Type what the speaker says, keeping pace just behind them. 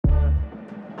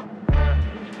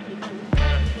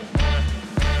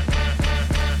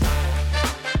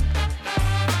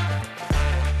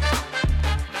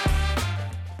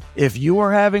If you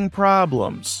are having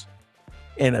problems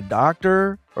and a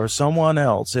doctor or someone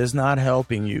else is not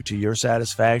helping you to your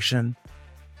satisfaction,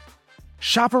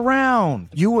 shop around.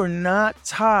 You are not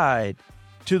tied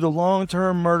to the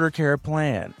long-term murder care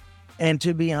plan. And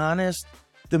to be honest,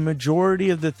 the majority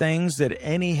of the things that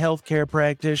any healthcare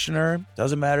practitioner,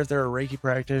 doesn't matter if they're a Reiki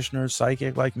practitioner,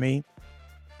 psychic like me,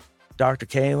 Dr.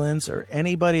 Kalins, or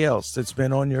anybody else that's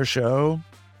been on your show,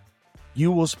 you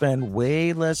will spend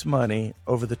way less money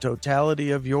over the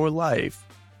totality of your life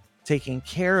taking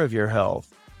care of your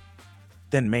health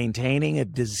than maintaining a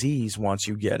disease once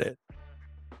you get it.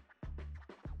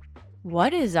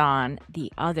 What is on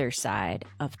the other side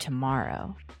of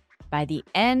tomorrow? By the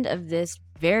end of this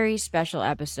very special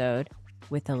episode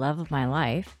with the love of my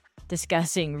life,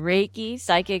 discussing Reiki,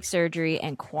 psychic surgery,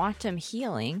 and quantum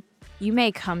healing, you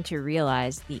may come to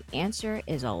realize the answer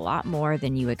is a lot more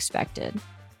than you expected.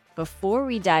 Before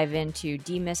we dive into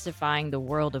demystifying the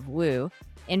world of woo,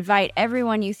 invite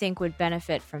everyone you think would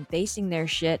benefit from facing their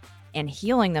shit and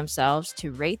healing themselves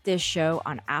to rate this show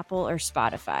on Apple or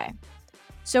Spotify.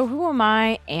 So who am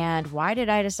I and why did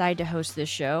I decide to host this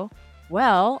show?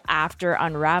 Well, after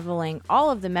unraveling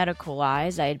all of the medical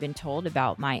lies I had been told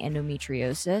about my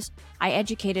endometriosis, I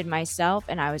educated myself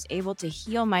and I was able to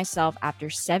heal myself after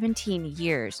 17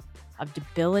 years of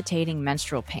debilitating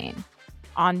menstrual pain.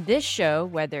 On this show,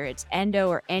 whether it's endo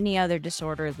or any other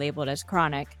disorder labeled as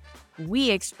chronic, we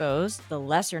expose the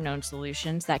lesser-known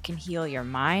solutions that can heal your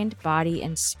mind, body,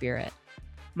 and spirit.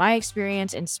 My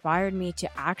experience inspired me to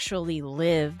actually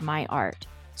live my art,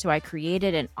 so I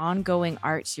created an ongoing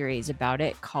art series about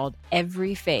it called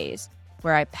Every Phase,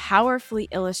 where I powerfully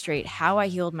illustrate how I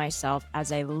healed myself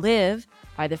as I live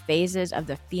by the phases of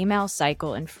the female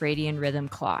cycle and Freudian rhythm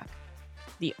clock.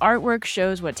 The artwork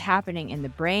shows what's happening in the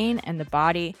brain and the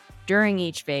body during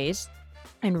each phase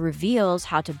and reveals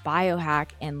how to biohack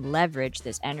and leverage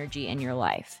this energy in your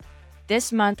life.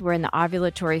 This month, we're in the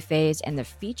ovulatory phase, and the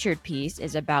featured piece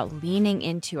is about leaning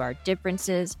into our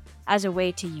differences as a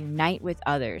way to unite with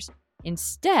others,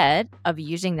 instead of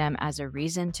using them as a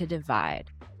reason to divide.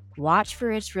 Watch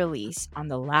for its release on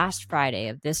the last Friday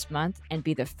of this month and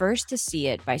be the first to see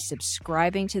it by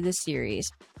subscribing to the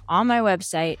series on my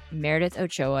website,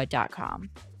 meredithochoa.com.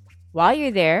 While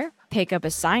you're there, pick up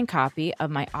a signed copy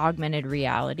of my augmented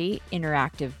reality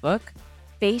interactive book,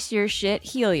 Face Your Shit,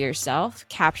 Heal Yourself,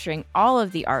 capturing all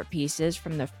of the art pieces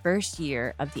from the first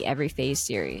year of the Every Phase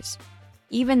series.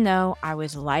 Even though I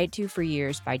was lied to for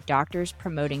years by doctors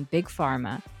promoting Big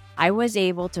Pharma, I was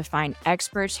able to find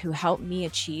experts who helped me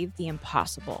achieve the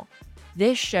impossible.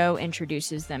 This show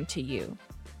introduces them to you.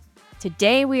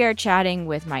 Today we are chatting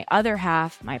with my other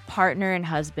half, my partner and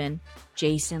husband,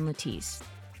 Jason Lettice.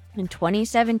 In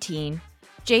 2017,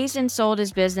 Jason sold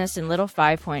his business in Little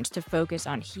 5 Points to focus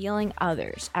on healing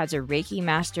others as a Reiki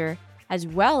master, as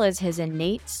well as his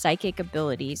innate psychic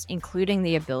abilities, including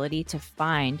the ability to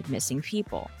find missing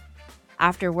people.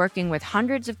 After working with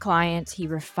hundreds of clients, he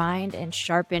refined and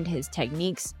sharpened his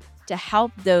techniques to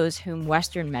help those whom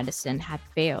Western medicine had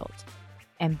failed.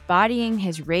 Embodying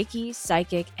his Reiki,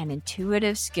 psychic, and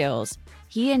intuitive skills,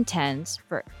 he intends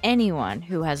for anyone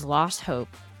who has lost hope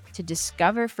to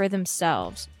discover for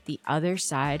themselves the other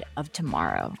side of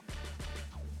tomorrow.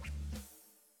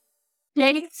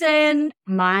 Jason,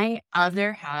 my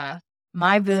other half,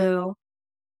 my boo,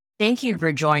 thank you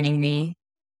for joining me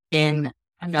in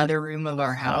another room of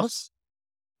our house.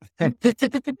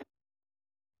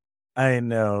 I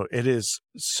know. It is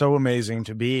so amazing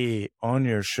to be on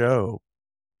your show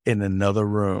in another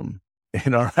room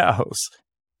in our house.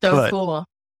 Cool.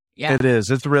 Yeah, it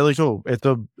is. It's really cool.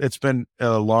 It's been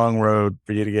a long road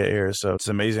for you to get here. So it's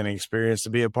an amazing experience to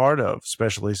be a part of,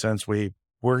 especially since we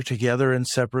work together in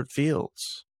separate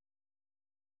fields.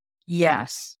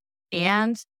 Yes.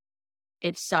 And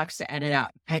it sucks to edit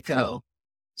out echo.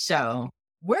 So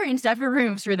we're in separate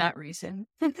rooms for that reason.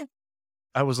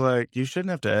 I was like, you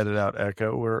shouldn't have to edit out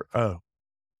echo.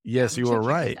 Yes, you are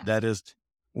right.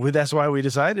 That's why we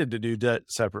decided to do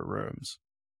separate rooms.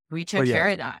 We took care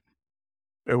of that.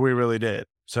 We really did.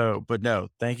 So, but no,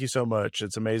 thank you so much.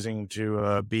 It's amazing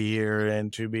to be here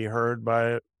and to be heard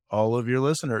by all of your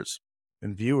listeners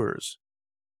and viewers.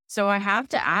 So I have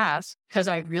to ask, because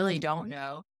I really don't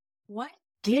know, what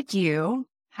did you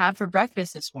have for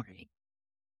breakfast this morning?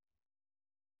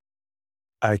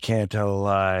 I can't tell a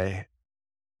lie.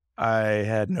 I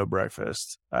had no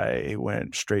breakfast. I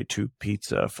went straight to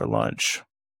pizza for lunch.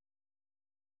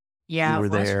 Yeah, you were it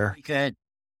was there. Really good.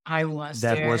 I was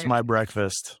there. That was my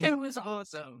breakfast. It was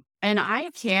awesome. And I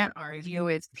can't argue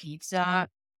with pizza,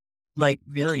 like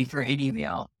really for any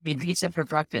meal. I mean, pizza for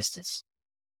breakfast is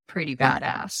pretty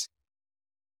badass.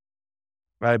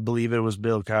 I believe it was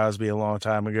Bill Cosby a long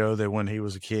time ago that when he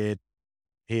was a kid,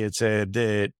 he had said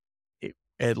that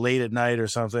at late at night or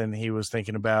something, he was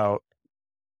thinking about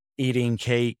eating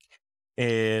cake,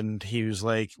 and he was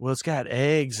like, well, it's got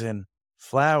eggs and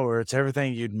flour. It's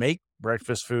everything you'd make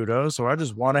breakfast food of. So I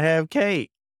just want to have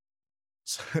cake.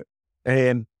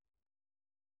 And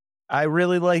I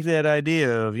really like that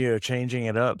idea of, changing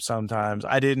it up sometimes.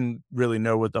 I didn't really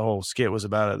know what the whole skit was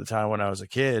about at the time when I was a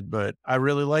kid, but I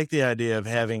really like the idea of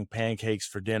having pancakes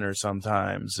for dinner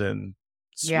sometimes and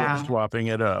Yeah. swapping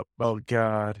it up. Oh,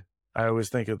 God. I always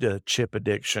think of the chip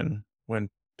addiction when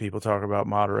people talk about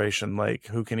moderation, like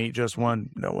who can eat just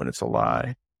one? No one. It's a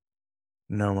lie.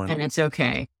 No one. And it's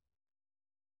okay.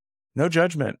 No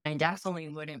judgment. I definitely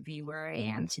wouldn't be where I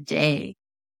am today,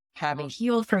 having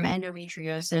healed from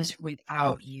endometriosis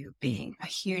without you being a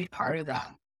huge part of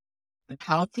that. We've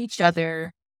helped each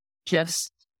other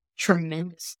just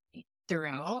tremendously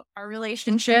throughout our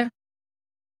relationship.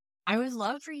 I would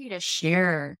love for you to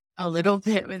share a little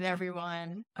bit with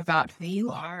everyone about who you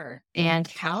are and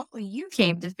how you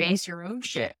came to face your own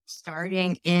shit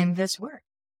starting in this work.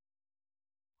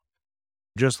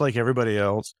 Just like everybody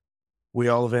else, we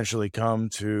all eventually come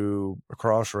to a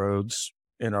crossroads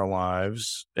in our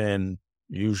lives, and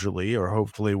usually or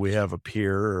hopefully we have a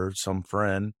peer or some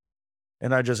friend.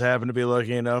 And I just happened to be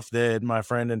lucky enough that my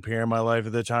friend and peer in my life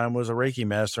at the time was a Reiki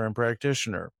master and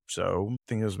practitioner. So I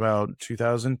think it was about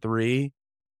 2003.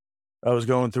 I was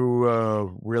going through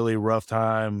a really rough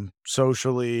time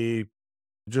socially.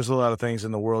 Just a lot of things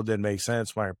in the world didn't make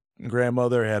sense. My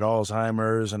grandmother had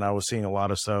Alzheimer's, and I was seeing a lot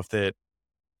of stuff that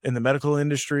in the medical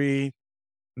industry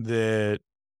that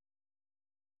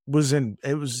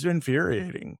it was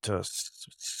infuriating to,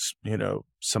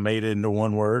 summate it into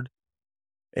one word.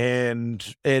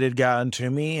 And it had gotten to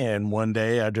me. And one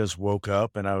day I just woke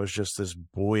up and I was just this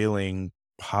boiling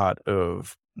pot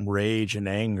of rage and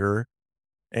anger.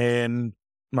 And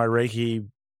my Reiki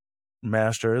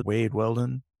master, Wade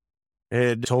Weldon,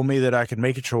 had told me that I could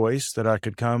make a choice, that I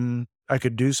could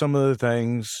do some of the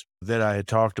things that I had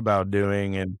talked about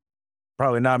doing and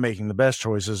probably not making the best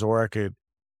choices, or I could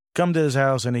come to his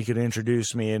house and he could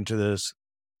introduce me into this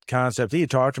concept. He had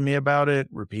talked to me about it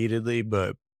repeatedly,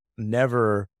 but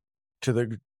never to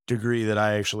the degree that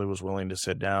I actually was willing to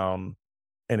sit down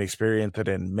and experience it.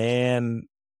 And man,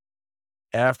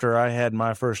 after I had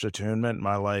my first attunement,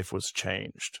 my life was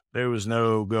changed. There was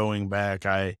no going back.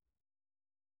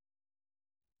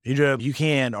 You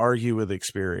can't argue with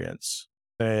experience.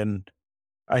 And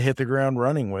I hit the ground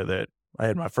running with it. I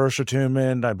had my first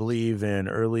attunement, I believe, in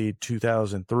early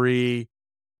 2003.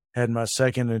 Had my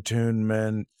second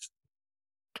attunement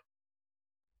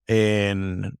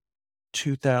in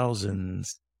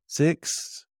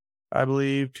 2006, I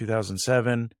believe,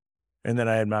 2007. And then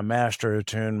I had my master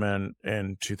attunement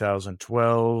in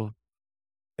 2012.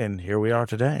 And here we are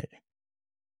today.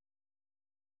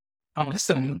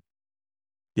 Awesome.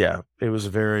 Yeah, it was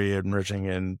very enriching,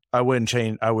 and I wouldn't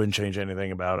change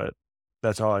anything about it.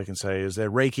 That's all I can say is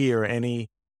that Reiki or any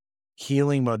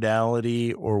healing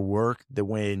modality or work, that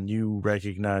when you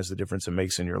recognize the difference it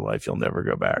makes in your life, you'll never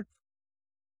go back.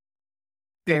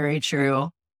 Very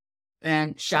true.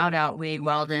 And shout out Wade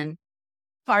Weldon,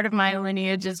 part of my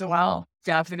lineage as well.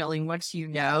 Definitely, once you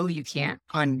know, you can't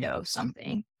unknow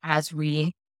something, as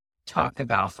we talk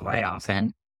about quite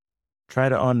often. Try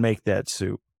to unmake that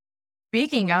soup.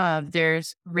 Speaking of,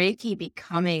 there's Reiki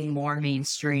becoming more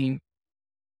mainstream.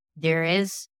 I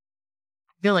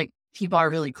feel like people are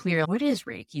really clear. What is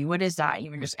Reiki? What is that?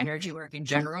 Even just energy work in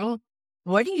general?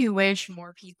 What do you wish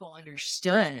more people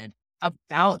understood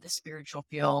about the spiritual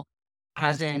field,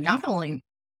 as in not only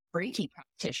Reiki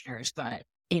practitioners, but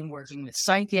in working with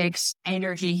psychics,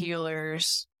 energy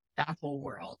healers, that whole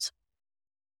world?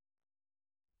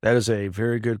 That is a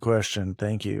very good question.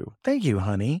 Thank you. Thank you,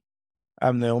 honey.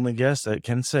 I'm the only guest that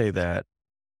can say that.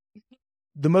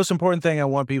 The most important thing I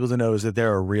want people to know is that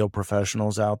there are real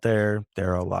professionals out there.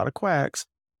 There are a lot of quacks,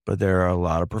 but there are a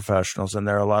lot of professionals, and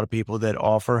there are a lot of people that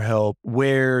offer help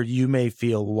where you may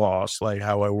feel lost, like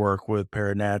how I work with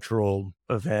paranatural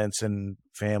events and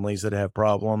families that have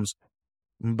problems.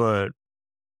 But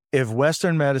if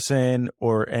Western medicine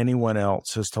or anyone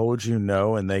else has told you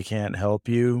no and they can't help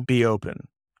you, be open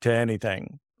to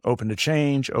anything. Open to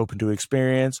change, open to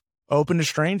experience, open to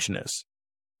strangeness.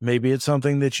 Maybe it's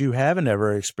something that you haven't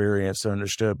ever experienced or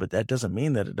understood, but that doesn't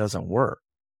mean that it doesn't work.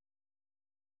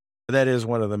 That is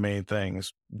one of the main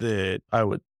things that I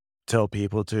would tell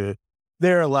people to.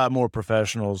 There are a lot more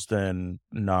professionals than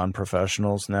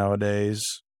non-professionals nowadays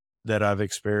that I've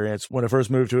experienced. When I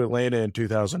first moved to Atlanta in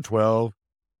 2012,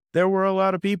 there were a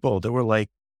lot of people that were like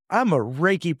I'm a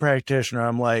Reiki practitioner.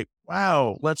 I'm like,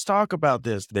 wow, let's talk about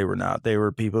this. They were not. They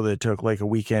were people that took like a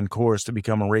weekend course to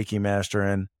become a Reiki master.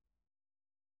 And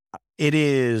it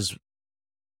is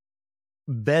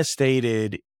best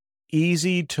stated,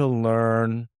 easy to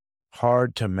learn,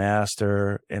 hard to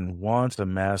master, and once a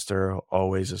master,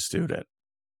 always a student.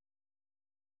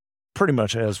 Pretty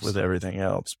much as with everything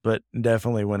else, but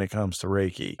definitely when it comes to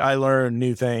Reiki, I learn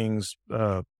new things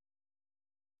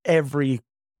every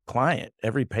client,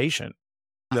 every patient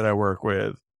that I work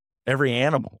with, every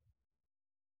animal.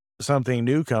 Something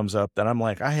new comes up that I'm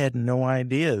like, I had no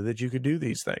idea that you could do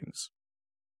these things.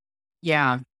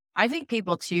 Yeah. I think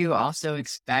people too also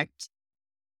expect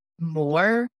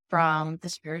more from the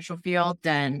spiritual field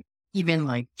than even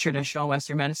like traditional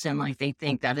Western medicine. Like they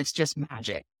think that it's just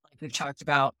magic. Like we've talked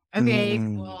about, okay,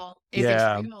 well, if it's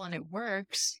Yeah, real and it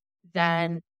works,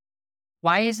 then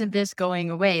why isn't this going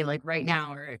away like right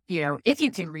now? Or, if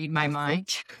you can read my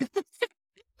mind.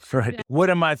 right. What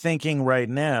am I thinking right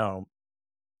now?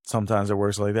 Sometimes it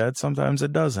works like that. Sometimes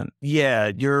it doesn't.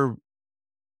 Yeah, you're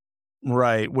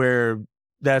right. Where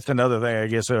that's another thing I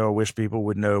guess I wish people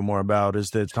would know more about is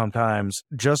that sometimes,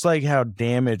 just like how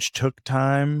damage took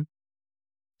time,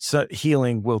 so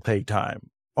healing will take time.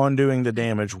 Undoing the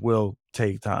damage will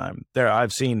take time.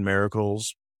 I've seen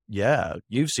miracles. Yeah,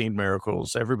 you've seen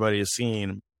miracles. Everybody has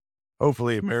seen,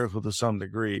 hopefully, a miracle to some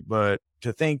degree. But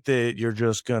to think that you're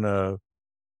just gonna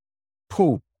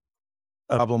poop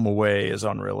a problem away is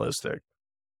unrealistic.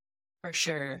 For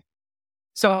sure.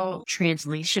 So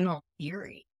translational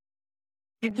theory.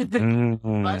 Mhm.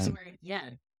 Buzzword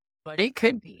again, but it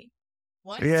could be.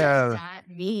 What does Yeah. that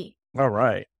mean? All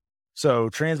right. So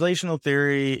translational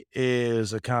theory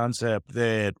is a concept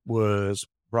that was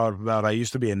brought about. I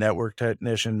used to be a network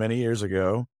technician many years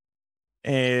ago.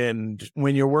 And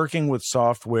when you're working with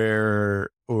software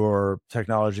or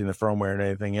technology in the firmware and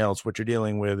anything else, what you're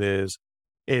dealing with is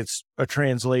it's a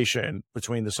translation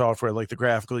between the software, like the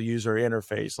graphical user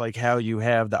interface, like how you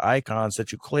have the icons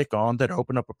that you click on that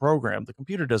open up a program. The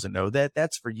computer doesn't know that.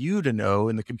 That's for you to know.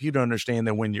 And the computer understand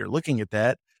that when you're looking at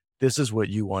that, this is what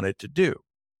you want it to do.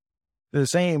 The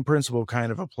same principle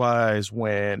kind of applies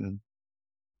when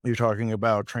you're talking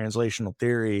about translational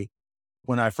theory.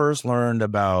 When I first learned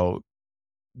about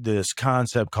this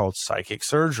concept called psychic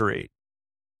surgery,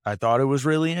 I thought it was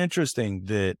really interesting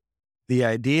that the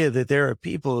idea that there are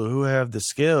people who have the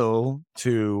skill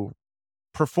to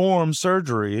perform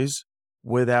surgeries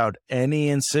without any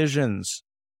incisions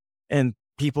and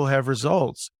people have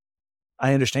results.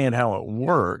 I understand how it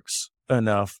works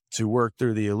enough to work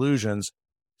through the illusions.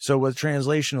 So with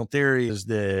translational theory is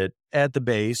that at the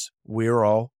base, we're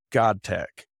all God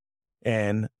tech,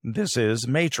 and this is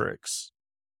Matrix.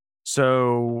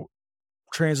 So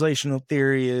translational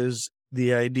theory is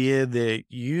the idea that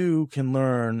you can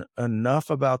learn enough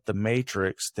about the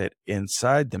matrix that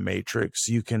inside the matrix,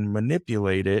 you can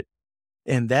manipulate it.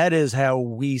 And that is how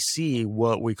we see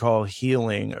what we call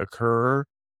healing occur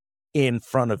in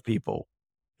front of people,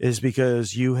 is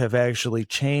because you have actually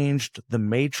changed the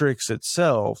matrix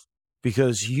itself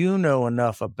because you know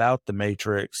enough about the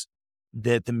matrix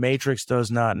that the matrix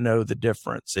does not know the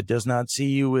difference. It does not see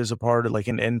you as a part of like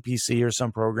an NPC or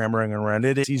some program running around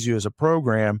it. It sees you as a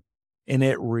program and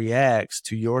it reacts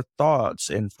to your thoughts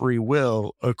and free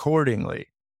will accordingly.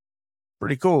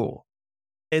 Pretty cool.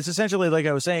 It's essentially like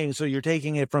I was saying, so you're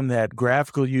taking it from that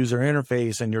graphical user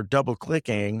interface and you're double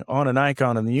clicking on an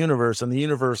icon in the universe and the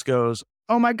universe goes,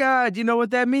 oh my God, you know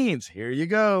what that means? Here you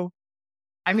go.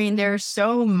 I mean, there's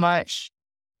so much.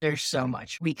 There's so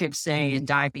much we could say in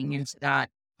diving into that.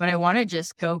 But I want to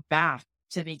just go back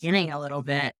to the beginning a little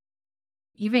bit.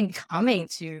 Even coming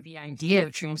to the idea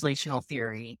of translational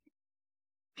theory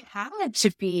had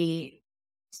to be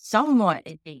somewhat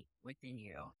innate within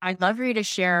you. I'd love for you to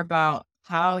share about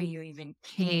how you even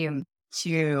came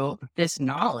to this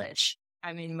knowledge.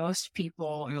 I mean, most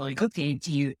people are like, okay,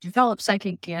 do you develop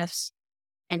psychic gifts?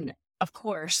 And of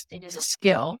course, it is a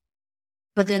skill.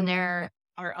 But then there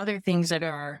are other things that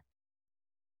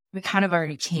we kind of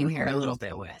already came here a little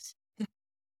bit with.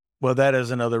 Well, that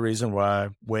is another reason why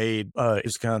Wade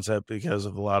is concept, because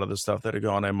of a lot of the stuff that had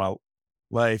gone in my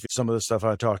life. Some of the stuff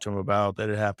I talked to him about that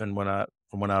had happened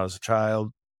from when I was a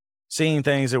child, seeing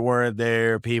things that weren't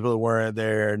there, people that weren't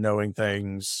there, knowing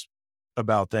things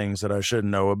about things that I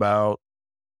shouldn't know about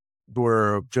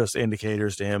were just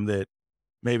indicators to him that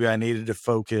maybe I needed to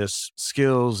focus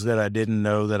skills that I didn't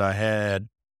know that I had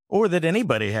or that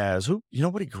anybody has.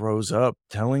 Nobody grows up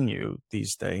telling you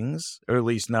these things, or at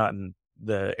least not in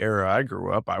the era I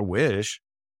grew up. I wish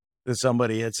that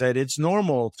somebody had said it's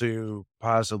normal to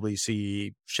possibly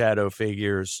see shadow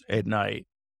figures at night.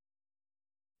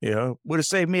 would have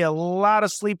saved me a lot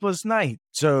of sleepless nights.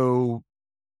 So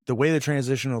the way the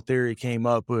transitional theory came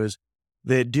up was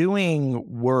that doing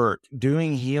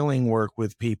healing work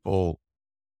with people,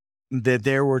 that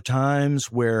there were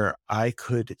times where I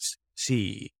could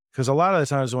see, because a lot of the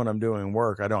times when I'm doing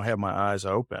work, I don't have my eyes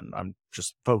open. I'm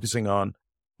just focusing on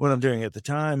what I'm doing at the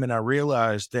time. And I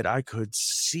realized that I could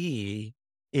see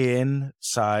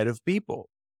inside of people.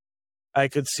 I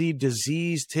could see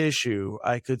diseased tissue.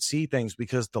 I could see things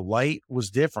because the light was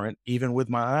different, even with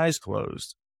my eyes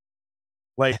closed.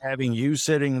 Like having you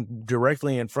sitting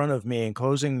directly in front of me and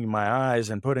closing my eyes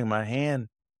and putting my hand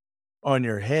on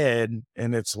your head.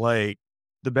 And it's like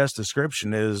the best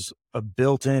description is a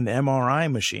built-in MRI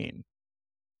machine,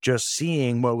 just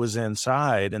seeing what was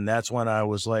inside. And that's when I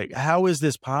was like, how is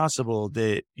this possible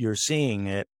that you're seeing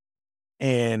it?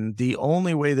 And the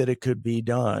only way that it could be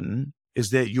done is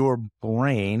that your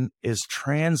brain is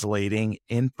translating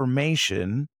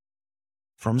information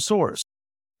from source,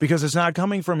 because it's not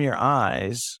coming from your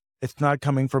eyes. It's not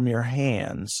coming from your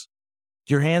hands.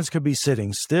 Your hands could be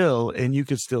sitting still and you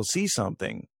could still see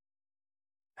something.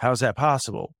 How's that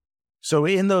possible? So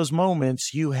in those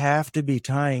moments, you have to be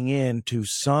tying in to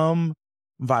some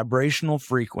vibrational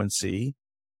frequency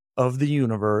of the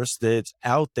universe that's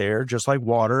out there, just like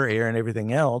water, air, and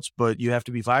everything else, but you have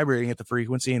to be vibrating at the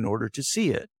frequency in order to see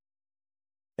it.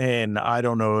 And I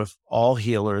don't know if all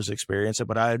healers experience it,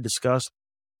 but I've discussed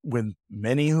with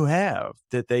many who have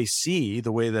that they see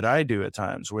the way that I do at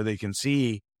times, where they can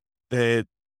see that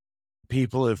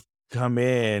people have come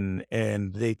in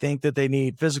and they think that they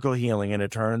need physical healing. And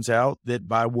it turns out that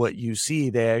by what you see,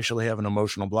 they actually have an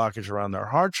emotional blockage around their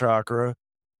heart chakra.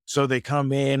 So they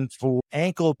come in for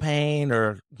ankle pain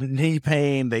or knee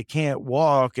pain. They can't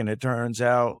walk. And it turns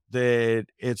out that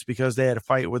it's because they had a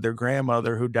fight with their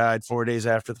grandmother who died 4 days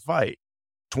after the fight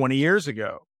 20 years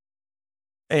ago.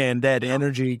 And that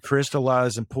energy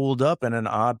crystallized and pulled up in an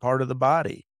odd part of the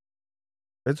body.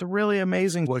 It's really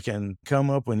amazing what can come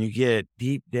up when you get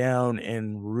deep down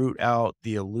and root out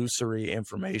the illusory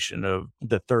information of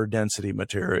the third density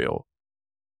material.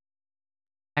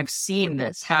 I've seen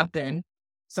this happen.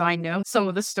 So I know some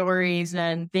of the stories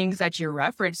and things that you're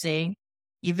referencing,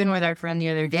 even with our friend the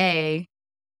other day,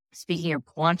 speaking of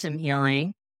quantum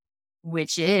healing,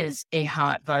 which is a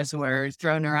hot buzzword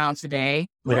thrown around today.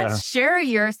 Yeah. Let's share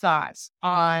your thoughts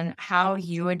on how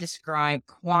you would describe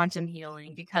quantum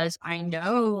healing, because I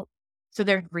know, so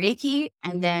there's Reiki,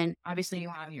 and then obviously you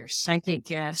have your psychic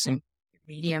gifts and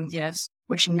medium gifts,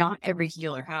 which not every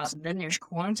healer has. And then there's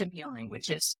quantum healing, which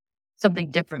is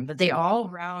something different, but they all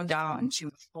round out into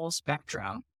a full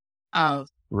spectrum of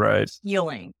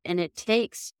healing. And it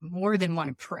takes more than one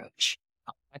approach.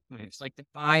 It's like the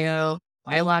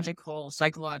biological,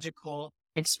 psychological,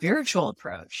 and spiritual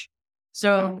approach.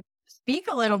 So speak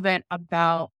a little bit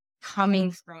about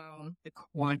coming from the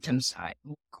quantum side,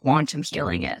 what quantum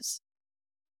healing is.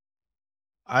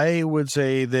 I would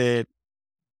say that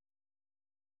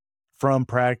from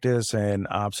practice and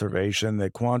observation,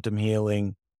 that quantum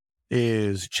healing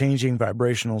is changing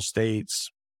vibrational states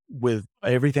with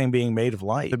everything being made of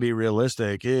light. To be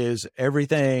realistic, is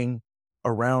everything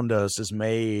around us is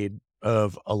made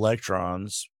of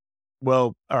electrons.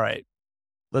 Well, all right,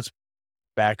 let's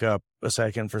back up a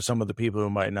second for some of the people who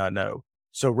might not know.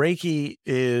 So Reiki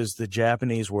is the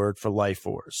Japanese word for life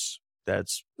force.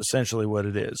 That's essentially what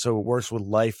it is. So it works with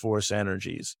life force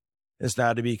energies. It's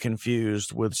not to be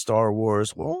confused with Star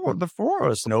Wars. Oh, the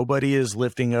force. Nobody is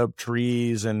lifting up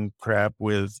trees and crap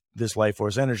with this life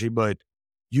force energy, but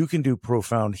you can do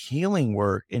profound healing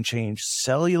work and change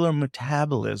cellular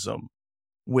metabolism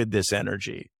with this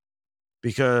energy,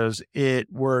 because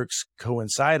it works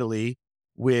coincidentally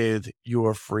with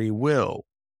your free will,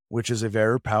 which is a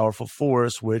very powerful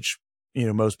force, which,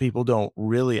 most people don't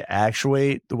really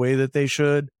actuate the way that they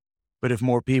should. But if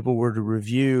more people were to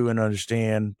review and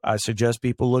understand, I suggest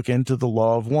people look into the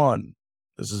law of one.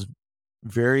 This is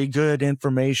very good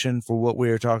information for what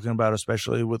we are talking about,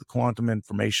 especially with quantum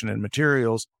information and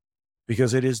materials,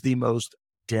 because it is the most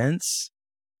dense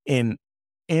in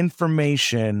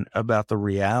information about the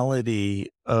reality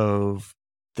of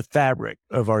the fabric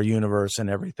of our universe and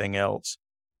everything else.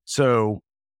 So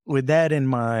with that in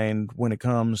mind, when it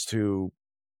comes to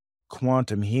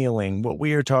quantum healing, what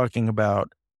we are talking about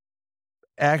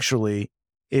actually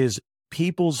is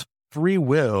people's free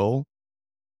will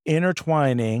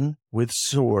intertwining with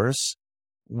source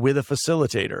with a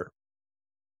facilitator.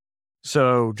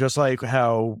 So just like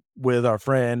how with our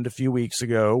friend a few weeks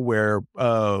ago, where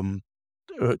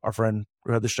our friend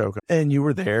who had the stroke, and you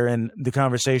were there, and the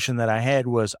conversation that I had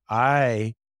was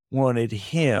I wanted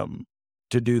him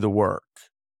to do the work.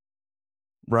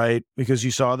 right? Because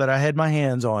you saw that I had my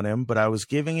hands on him, but I was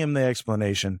giving him the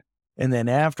explanation. And then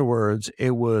afterwards,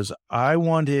 it was, I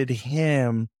wanted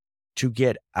him to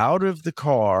get out of the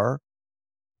car,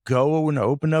 go and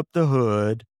open up the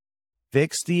hood,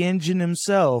 fix the engine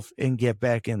himself, and get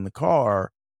back in the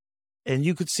car. And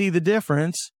you could see the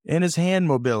difference in his hand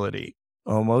mobility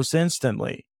almost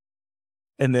instantly.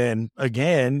 And then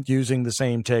again, using the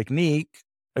same technique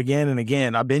again and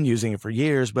again, I've been using it for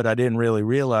years, but I didn't really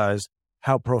realize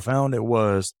how profound it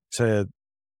was to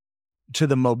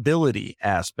the mobility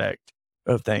aspect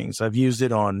of things. I've used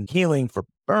it on healing for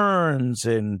burns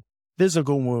and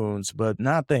physical wounds, but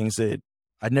not things that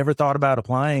I'd never thought about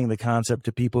applying the concept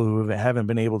to people who haven't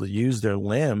been able to use their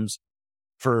limbs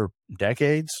for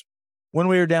decades. When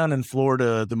we were down in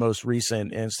Florida, the most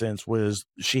recent instance was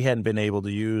she hadn't been able to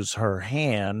use her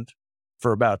hand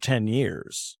for about 10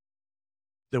 years.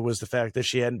 There was the fact that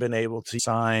she hadn't been able to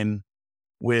sign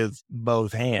with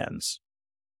both hands.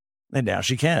 And now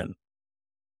she can.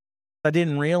 I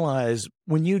didn't realize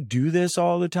when you do this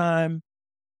all the time,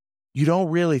 you don't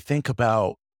really think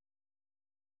about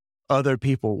other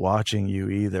people watching you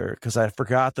either, because I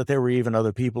forgot that there were even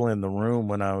other people in the room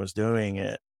when I was doing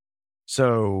it.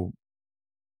 So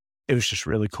it was just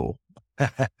really cool.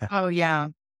 Oh, yeah.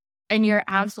 And you're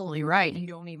absolutely right. You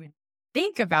don't even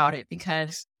think about it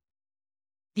because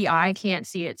the eye can't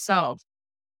see itself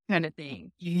kind of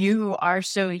thing. You are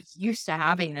so used to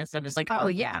having this that it's like, oh,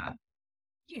 yeah,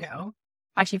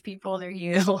 actually people, they're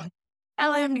you. I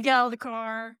let him to get out of the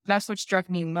car. That's what struck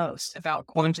me most about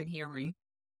quantum healing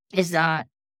is that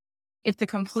it's the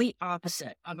complete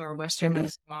opposite of our Western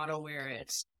medicine model where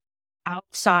it's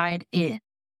outside in.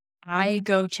 I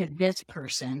go to this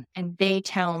person and they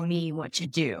tell me what to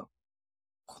do.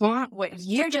 What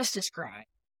you just described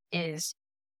is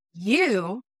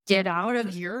you get out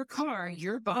of your car,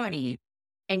 your body,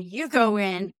 and you go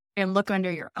in and look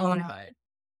under your own hood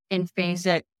and face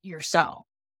it yourself.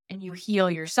 And you heal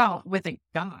yourself with a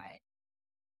guide.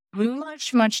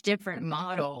 Much, much different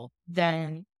model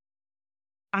than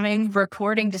I'm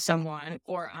reporting to someone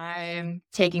or I'm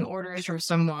taking orders from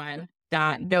someone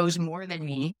that knows more than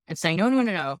me and saying,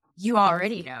 no, you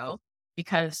already know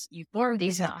because you formed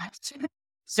these knots.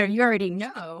 So you already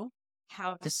know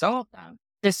how to solve them.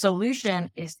 The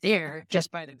solution is there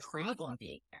just by the problem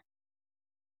being there,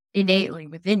 innately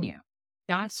within you.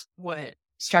 That's what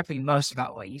struck me most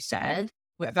about what you said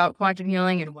about quantum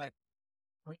healing and what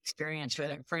we experienced with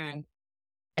a friend.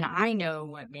 And I know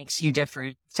what makes you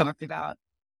different. Talked about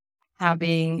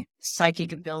having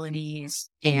psychic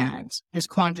abilities and this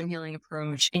quantum healing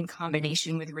approach in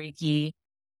combination with Reiki.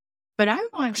 But I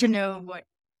want to know what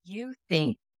you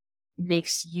think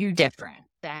makes you different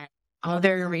than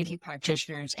other Reiki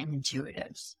practitioners and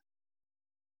intuitives.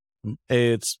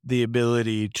 It's the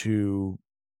ability to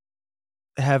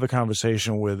have a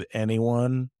conversation with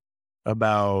anyone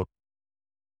about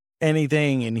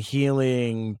anything in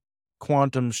healing,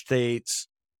 quantum states,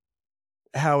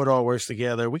 how it all works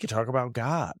together. We could talk about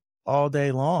God all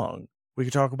day long. We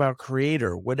could talk about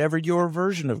creator, whatever your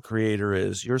version of creator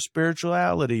is, your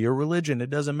spirituality, your religion. It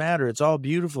doesn't matter. It's all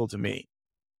beautiful to me.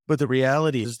 But the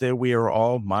reality is that we are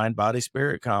all mind, body,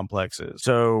 spirit complexes.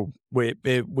 So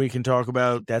we can talk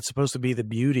about that's supposed to be the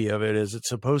beauty of it is it's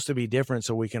supposed to be different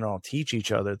so we can all teach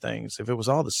each other things. If it was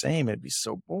all the same, it'd be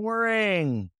so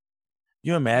boring.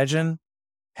 You imagine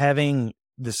having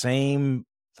the same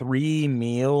 3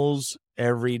 meals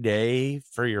every day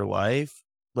for your life,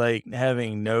 like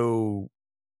having no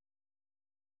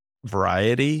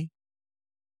variety.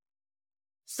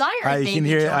 Siren may be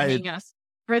joining us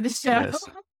for the show. Yes.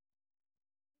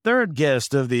 Third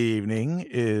guest of the evening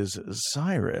is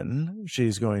Siren.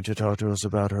 She's going to talk to us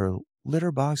about her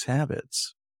litter box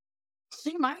habits.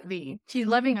 She might be. She's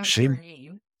living up to her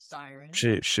name, Siren.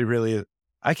 She really is.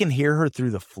 I can hear her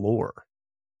through the floor.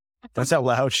 That's how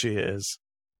loud she is.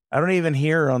 I don't even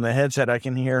hear her on the headset. I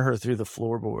can hear her through the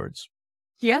floorboards.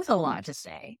 She has a lot to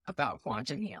say about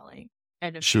quantum healing.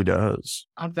 And she does.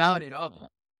 About it all.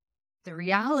 The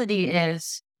reality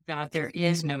is that there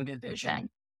is no division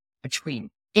between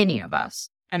any of us.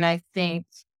 And I think,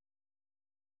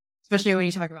 especially when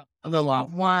you talk about the Law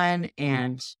of One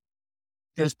and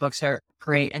those books are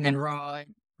great, and then Raw,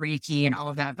 Reiki, and all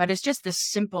of that. But it's just the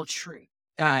simple truth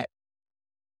that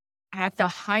at the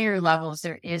higher levels,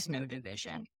 there is no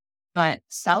division. But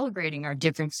celebrating our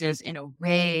differences in a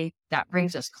way that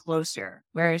brings us closer.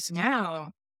 Whereas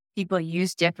now, people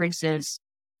use differences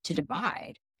to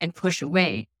divide and push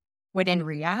away. When in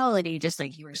reality, just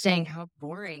like you were saying, how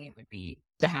boring it would be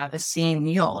to have the same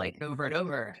meal like over and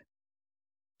over.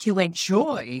 To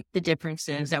enjoy the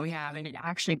differences that we have, and it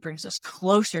actually brings us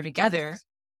closer together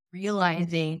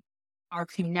realizing our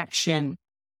connection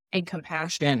and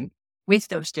compassion with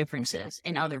those differences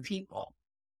in other people.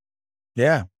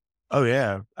 Yeah. Oh,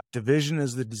 yeah. Division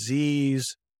is the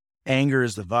disease. Anger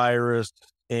is the virus.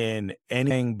 And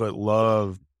anything but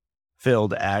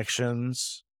love-filled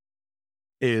actions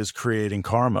is creating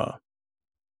karma.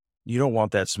 You don't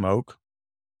want that smoke.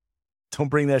 Don't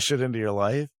bring that shit into your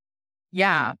life.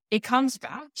 Yeah, it comes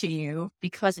back to you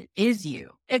because it is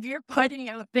you. If you're putting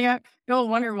out there, you'll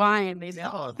wonder why. And they say,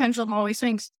 oh, the pendulum always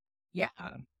swings. Yeah,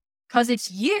 because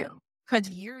it's you, because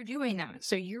you're doing that.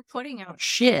 So you're putting out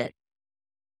shit.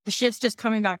 The shit's just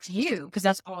coming back to you because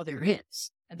that's all there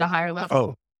is at the higher level.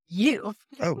 Oh, You.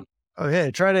 oh,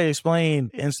 yeah. Try to explain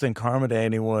instant karma to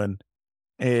anyone.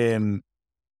 And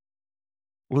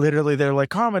literally, they're like,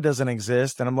 karma doesn't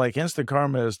exist. And I'm like, instant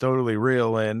karma is totally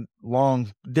real. And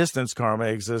long distance karma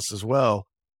exists as well.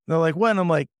 And they're like, what? And I'm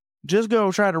like, just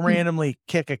go try to randomly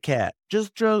kick a cat.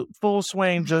 Just full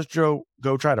swing. Just go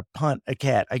try to punt a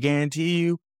cat. I guarantee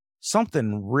you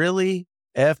something really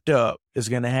effed up is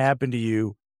going to happen to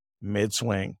you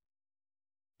mid-swing.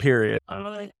 Period.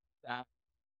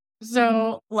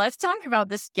 So let's talk about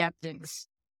the skeptics.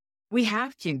 We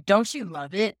have to. Don't you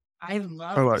love it? I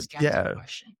love the skeptic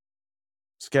question.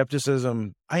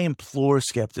 Skepticism. I implore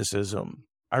skepticism.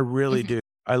 I really do.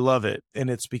 I love it. And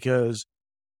it's because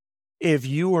if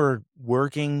you are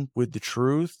working with the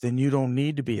truth, then you don't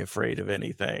need to be afraid of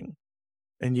anything.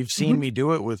 And you've seen me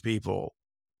do it with people.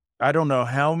 I don't know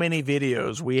how many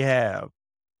videos we have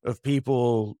of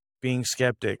people being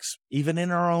skeptics, even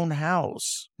in our own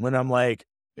house, when I'm like,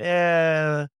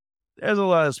 yeah, there's a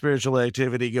lot of spiritual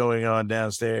activity going on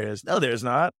downstairs. No, there's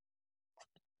not.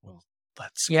 Well,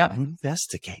 let's go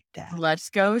investigate that. Let's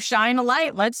go shine a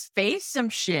light. Let's face some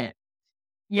shit.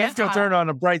 Yeah. Let's go turn on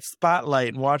a bright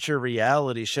spotlight and watch your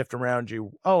reality shift around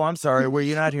you. Oh, I'm sorry. Were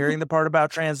you not hearing the part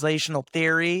about translational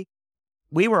theory?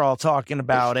 We were all talking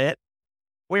about it.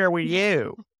 Where were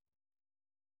you?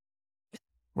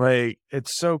 Right.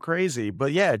 It's so crazy.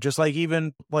 But yeah, just like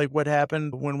even like what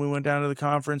happened when we went down to the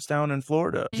conference down in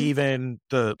Florida, even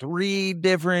the 3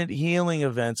 different healing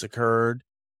events occurred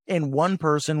and one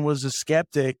person was a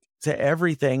skeptic to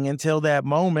everything until that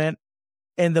moment.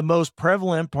 And the most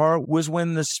prevalent part was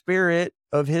when the spirit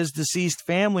of his deceased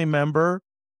family member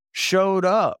showed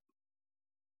up.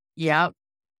 Yep.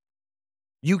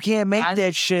 You can't make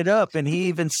that shit up. And he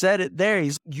even said it there.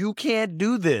 You can't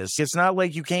do this. It's not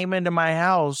like you came into my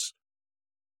house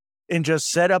and just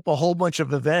set up a whole bunch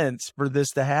of events for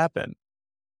this to happen.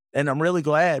 And I'm really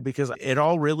glad because it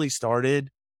all really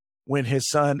started when his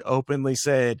son openly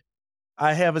said,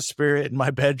 I have a spirit in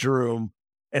my bedroom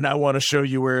and I want to show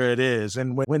you where it is.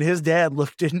 And when his dad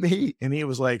looked at me and he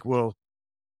was like, well,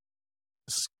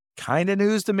 it's kind of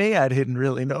news to me. I didn't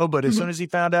really know. But as soon as he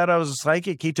found out I was a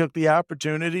psychic, he took the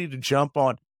opportunity to jump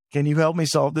on, can you help me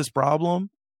solve this problem?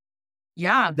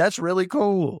 Yeah. That's really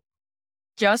cool.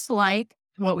 Just like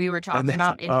what we were talking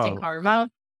about, instant karma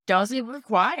doesn't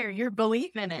require your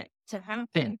belief in it to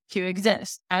happen, to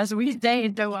exist. As we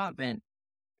say so often,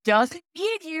 doesn't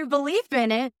need your belief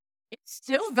in it. It's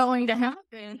still going to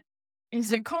happen.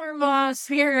 Is it karma,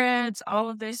 spirits, all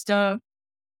of this stuff?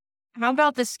 How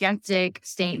about the skeptic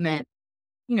statement?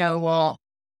 Well,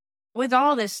 with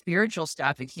all this spiritual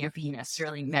stuff, it can't be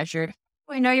necessarily measured.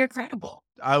 We know you're credible.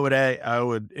 I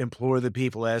would implore the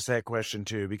people to ask that question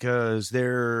too, because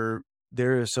there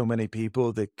are so many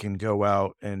people that can go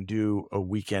out and do a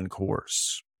weekend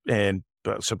course and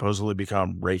supposedly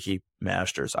become Reiki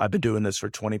masters. I've been doing this for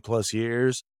 20 plus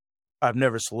years. I've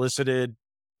never solicited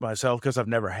myself because I've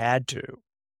never had to,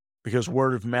 because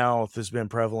word of mouth has been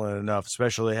prevalent enough,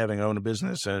 especially having owned a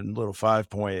business in Little 5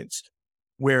 Points,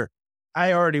 where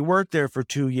I already worked there for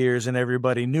 2 years and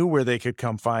everybody knew where they could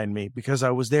come find me because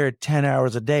I was there 10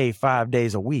 hours a day, 5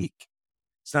 days a week.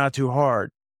 It's not too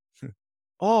hard.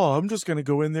 Oh, I'm just going to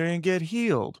go in there and get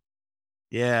healed.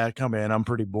 Yeah, come in. I'm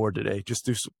pretty bored today.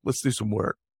 Let's do some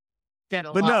work. Get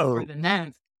a lot more than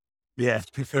that. Yeah.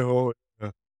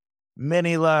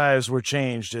 Many lives were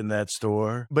changed in that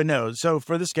store. But no, so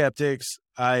for the skeptics,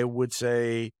 I would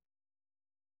say,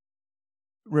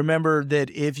 remember that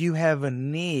if you have a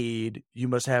need, you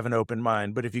must have an open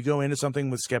mind. But if you go into something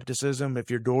with skepticism, if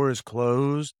your door is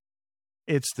closed,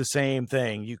 it's the same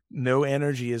thing. No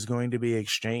energy is going to be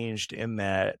exchanged in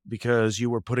that because you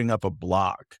were putting up a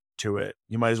block to it.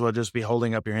 You might as well just be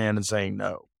holding up your hand and saying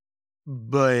no.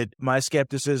 But my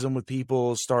skepticism with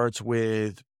people starts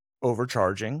with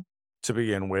overcharging to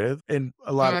begin with. And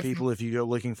a lot of people, if you go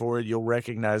looking for it, you'll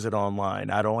recognize it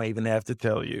online. I don't even have to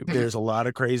tell you. There's a lot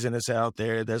of craziness out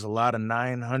there. There's a lot of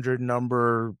 900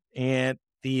 number aunt,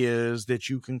 Theas that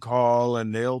you can call,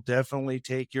 and they'll definitely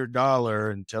take your dollar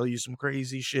and tell you some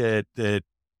crazy shit that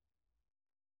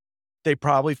they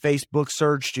probably Facebook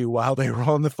searched you while they were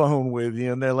on the phone with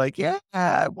you. And they're like, yeah,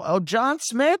 well, John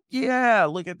Smith. Yeah.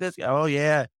 Look at this. Oh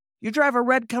yeah. You drive a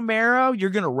red Camaro,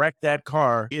 you're going to wreck that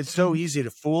car. It's so easy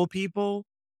to fool people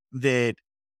that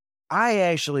I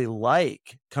actually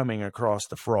like coming across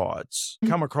the frauds,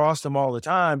 come across them all the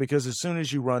time, because as soon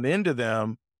as you run into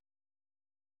them,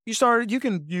 you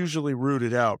can usually root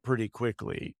it out pretty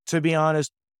quickly. To be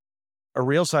honest, a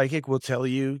real psychic will tell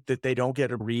you that they don't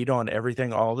get a read on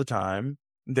everything all the time,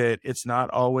 that it's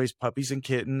not always puppies and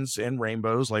kittens and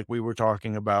rainbows like we were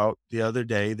talking about the other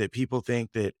day, that people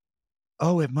think that,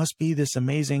 oh, it must be this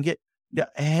amazing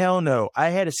hell no. I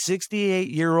had a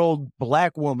 68-year-old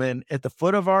Black woman at the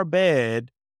foot of our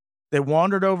bed that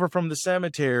wandered over from the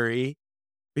cemetery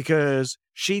because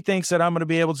she thinks that I'm going to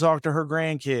be able to talk to her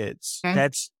grandkids. Okay.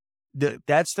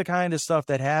 That's the kind of stuff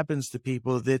that happens to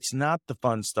people. That's not the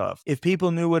fun stuff. If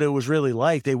people knew what it was really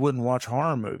like, they wouldn't watch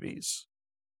horror movies.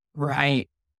 Right.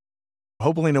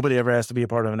 Hopefully nobody ever has to be a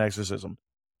part of an exorcism.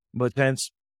 But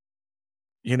since,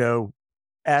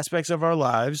 aspects of our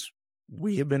lives,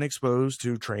 we have been exposed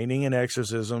to training in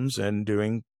exorcisms and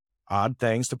doing odd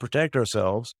things to protect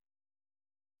ourselves.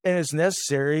 And it's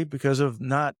necessary because of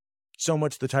not so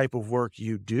much the type of work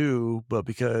you do, but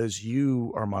because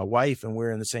you are my wife and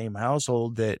we're in the same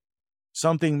household, that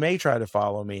something may try to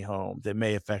follow me home that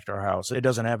may affect our house. It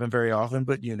doesn't happen very often,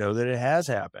 but you know that it has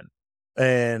happened.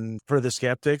 And for the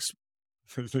skeptics,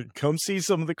 come see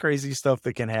some of the crazy stuff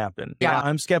that can happen. Yeah.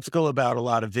 I'm skeptical about a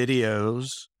lot of videos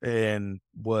and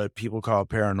what people call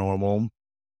paranormal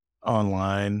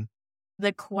online.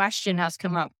 The question has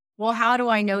come up, well, how do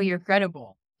I know you're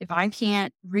credible? If I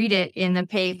can't read it in the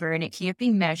paper and it can't be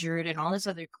measured and all this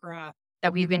other crap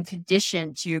that we've been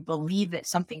conditioned to believe that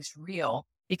something's real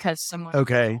because someone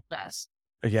told us.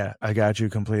 Yeah, I got you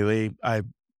completely. I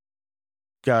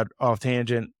got off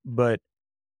tangent, but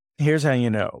here's how you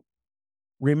know.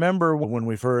 Remember when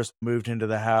we first moved into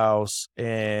the house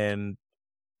and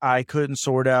I couldn't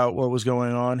sort out what was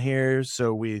going on here,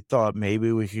 so we thought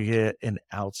maybe we could get an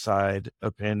outside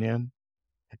opinion.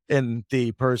 And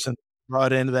the person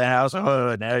brought into the house,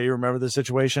 oh, now you remember the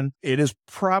situation? It is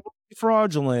probably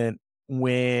fraudulent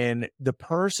when the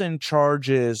person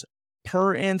charges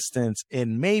per instance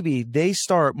and maybe they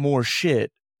start more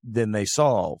shit than they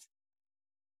solve.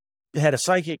 Had a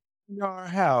psychic in our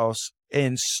house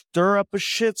and stir up a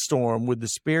shitstorm with the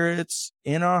spirits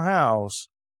in our house,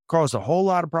 caused a whole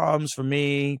lot of problems for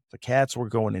me. The cats were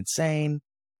going insane.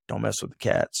 Don't mess with the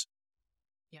cats.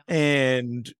 Yeah.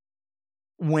 And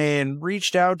when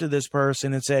reached out to this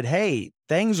person and said, hey,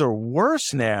 things are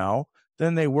worse now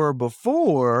than they were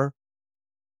before,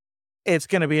 it's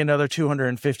going to be another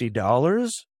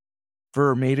 $250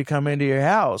 for me to come into your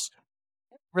house.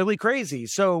 Really crazy.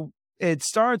 So it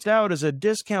starts out as a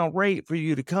discount rate for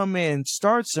you to come in,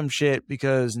 start some shit,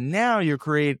 because now you're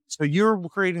creating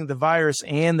the virus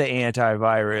and the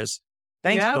antivirus.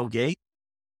 Thanks, Bill Gates.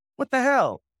 What the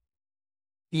hell?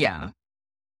 Yeah.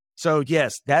 So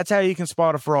yes, that's how you can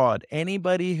spot a fraud.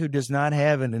 Anybody who does not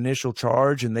have an initial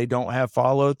charge and they don't have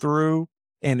follow through,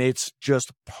 and it's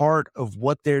just part of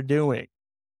what they're doing,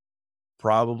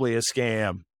 probably a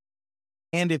scam.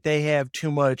 And if they have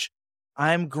too much,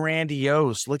 I'm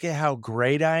grandiose, look at how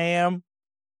great I am,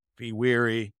 be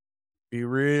weary, be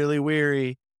really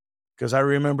weary. Because I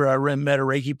remember I met a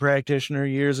Reiki practitioner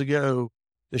years ago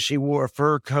that she wore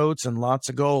fur coats and lots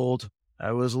of gold.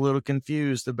 I was a little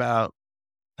confused about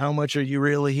how much are you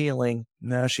really healing?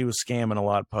 No, she was scamming a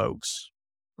lot of folks.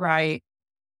 Right.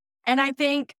 And I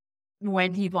think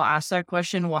when people ask that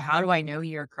question, well, how do I know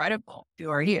you're credible? Who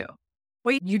are you?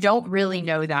 Well, you don't really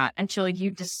know that until you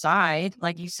decide,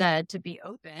 like you said, to be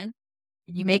open.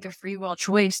 You make a free will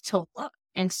choice to look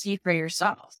and see for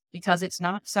yourself, because it's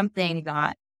not something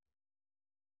that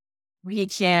we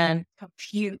can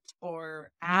compute or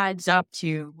adds up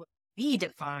to what we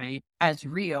define as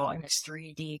real in this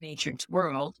 3D matrix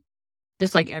world,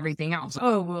 just like everything else.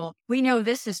 Oh, well, we know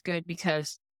this is good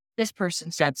because this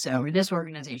person said so, or this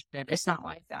organization did. It's not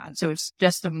like that. So it's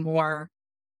just a more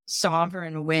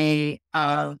sovereign way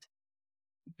of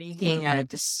making a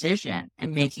decision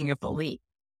and making a belief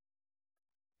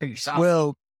for yourself.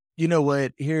 Well, you know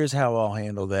what? Here's how I'll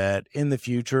handle that in the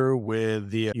future with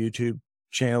the YouTube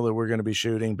channel that we're going to be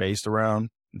shooting based around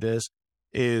this.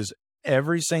 Is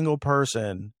every single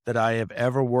person that I have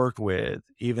ever worked with,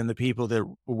 even the people that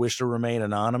wish to remain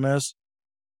anonymous,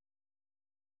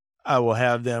 I will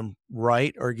have them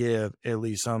write or give at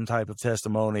least some type of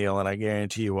testimonial, and I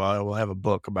guarantee you I will have a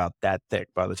book about that thick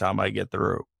by the time I get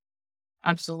through.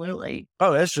 Absolutely.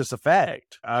 Oh, that's just a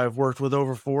fact. I've worked with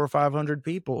over 400 or 500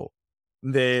 people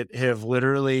that have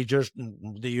literally just,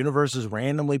 the universe has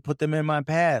randomly put them in my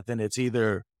path. And it's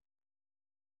either,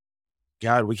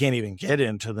 God, we can't even get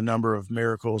into the number of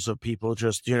miracles of people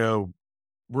just,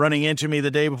 running into me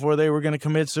the day before they were going to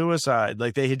commit suicide.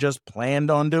 Like they had just planned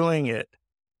on doing it.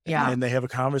 Yeah. And they have a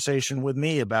conversation with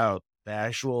me about the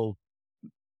actual,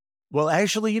 well,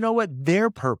 actually, you know what? Their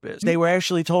purpose. They were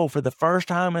actually told for the first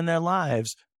time in their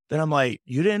lives that I'm like,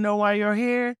 you didn't know why you're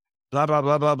here? Blah, blah,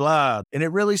 blah, blah, blah. And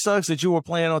it really sucks that you were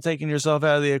planning on taking yourself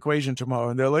out of the equation tomorrow.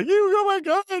 And they're like, oh my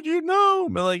God, you know.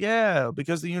 I'm like, yeah,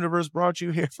 because the universe brought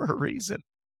you here for a reason.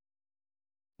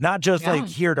 Not just like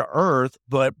here to Earth,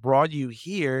 but brought you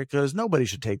here because nobody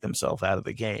should take themselves out of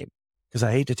the game. Because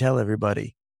I hate to tell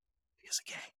everybody, it's a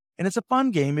game. And it's a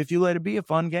fun game if you let it be a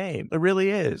fun game. It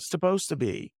really is. It's supposed to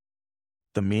be.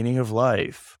 The meaning of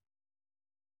life,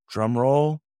 drum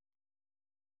roll,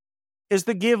 is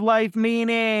to give life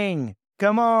meaning.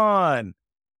 Come on.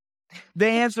 The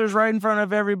answer's right in front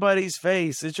of everybody's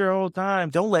face. It's your whole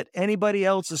time. Don't let anybody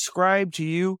else ascribe to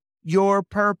you your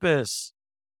purpose.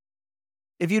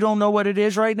 If you don't know what it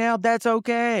is right now, that's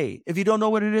okay. If you don't know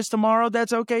what it is tomorrow,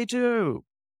 that's okay too.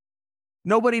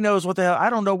 Nobody knows what the hell. I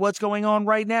don't know what's going on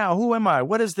right now. Who am I?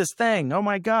 What is this thing? Oh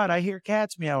my God, I hear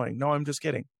cats meowing. No, I'm just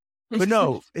kidding. But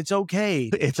no, it's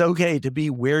okay. It's okay to be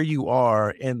where you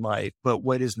are in life. But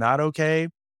what is not okay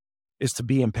is to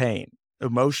be in pain.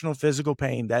 Emotional, physical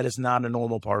pain, that is not a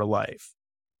normal part of life.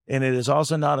 And it is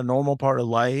also not a normal part of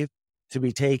life to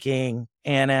be taking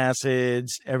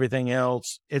antacids, everything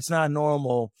else. It's not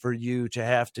normal for you to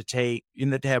have to take,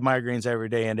 to have migraines every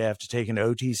day and to have to take an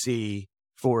OTC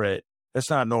for it. That's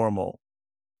not normal.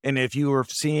 And if you are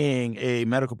seeing a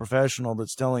medical professional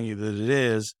that's telling you that it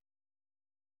is,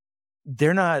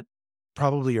 they're not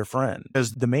probably your friend.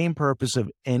 Because the main purpose of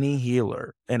any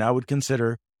healer, and I would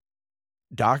consider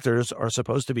doctors are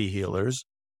supposed to be healers.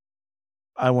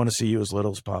 I want to see you as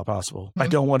little as possible. I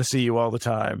don't want to see you all the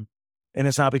time. And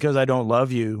it's not because I don't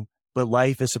love you, but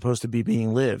life is supposed to be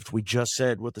being lived. We just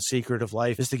said what the secret of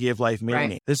life is, to give life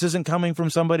meaning. Right. This isn't coming from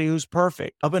somebody who's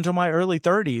perfect. Up until my early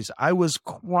 30s, I was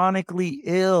chronically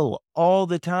ill all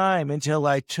the time until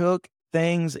I took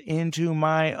things into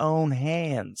my own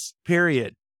hands,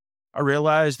 period. I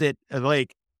realized that,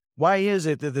 why is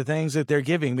it that the things that they're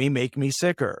giving me make me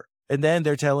sicker? And then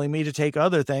they're telling me to take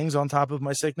other things on top of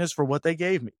my sickness for what they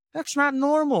gave me. That's not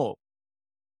normal.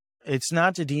 It's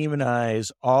not to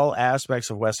demonize all aspects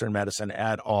of Western medicine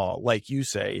at all. Like you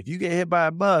say, if you get hit by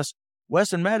a bus,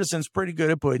 Western medicine's pretty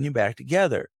good at putting you back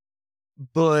together.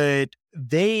 But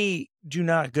they do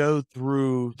not go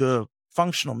through the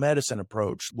functional medicine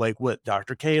approach like what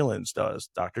Dr. Kalins does.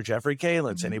 Dr. Jeffrey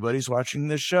Kalins, anybody's watching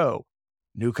this show,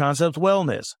 New Concept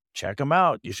Wellness, check them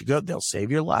out. You should go. They'll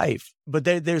save your life. But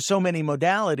there's so many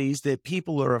modalities that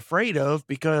people are afraid of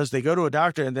because they go to a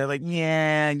doctor and they're like,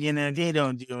 yeah, they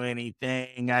don't do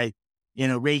anything.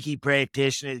 Reiki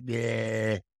practitioners,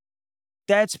 yeah.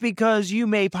 That's because you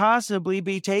may possibly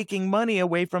be taking money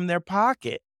away from their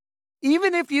pocket.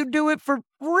 Even if you do it for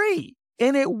free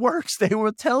and it works, they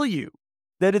will tell you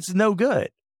that it's no good.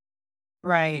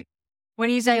 Right. When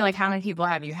you say, how many people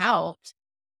have you helped?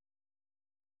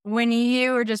 When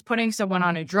you are just putting someone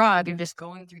on a drug and just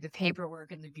going through the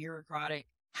paperwork and the bureaucratic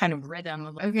kind of rhythm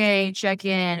of, okay, check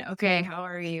in. Okay, how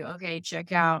are you? Okay,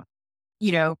 check out,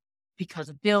 because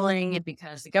of billing and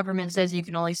because the government says you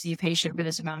can only see a patient for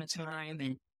this amount of time.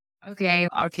 And okay,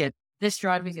 I'll get this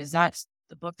drug because that's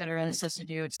the book that it says to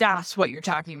do. That's what you're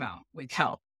talking about with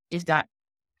help. Is that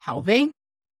helping?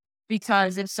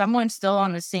 Because if someone's still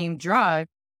on the same drug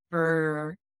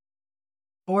for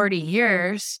 40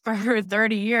 years, for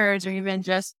 30 years, or even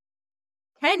just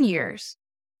 10 years,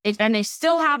 and they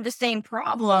still have the same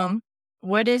problem,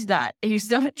 what is that? You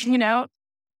still,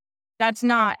 that's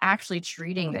not actually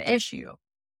treating the issue.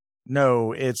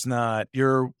 No, it's not.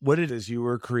 What it is, you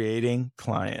were creating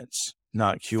clients,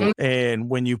 not cure. And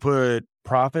when you put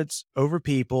profits over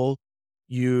people,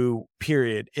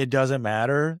 period. It doesn't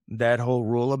matter. That whole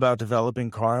rule about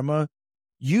developing karma,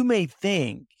 you may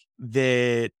think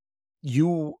that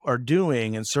you are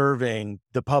doing and serving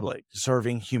the public,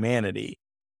 serving humanity.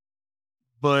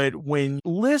 But when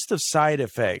list of side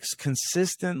effects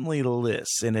consistently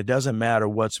lists, and it doesn't matter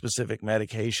what specific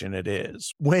medication it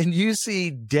is, when you see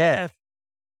death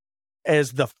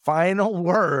as the final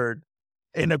word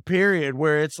in a period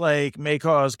where it's may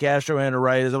cause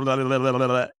gastroenteritis, blah, blah, blah, blah,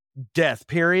 blah, death,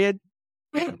 period.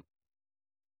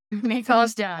 May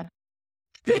cause death.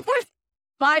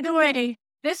 By the way,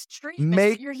 this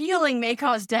treatment you're healing may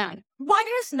cause death. Why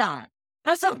does not?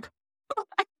 That's so.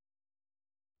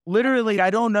 Literally,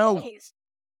 I don't know.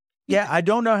 Yeah, I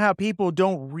don't know how people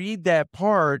don't read that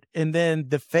part, and then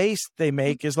the face they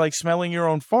make is like smelling your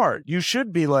own fart. You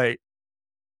should be like,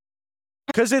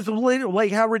 because it's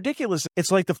like how ridiculous.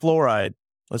 It's like the fluoride.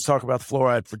 Let's talk about the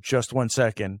fluoride for just 1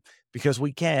 second, because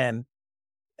we can.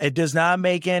 It does not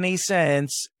make any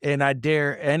sense, and I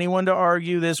dare anyone to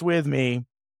argue this with me.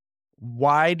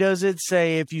 Why does it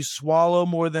say if you swallow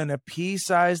more than a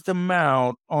pea-sized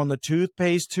amount on the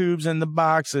toothpaste tubes in the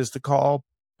boxes to call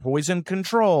poison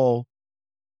control,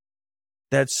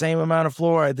 that same amount of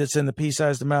fluoride that's in the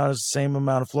pea-sized amount is the same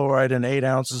amount of fluoride in 8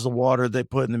 ounces of water they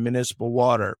put in the municipal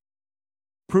water?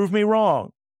 Prove me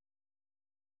wrong.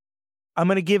 I'm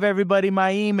going to give everybody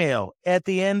my email at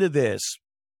the end of this.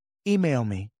 Email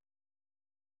me.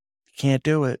 Can't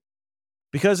do it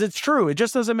because it's true. It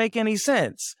just doesn't make any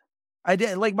sense. I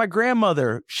did, like my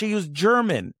grandmother, she was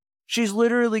German. She's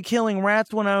literally killing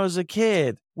rats when I was a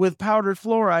kid with powdered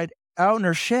fluoride out in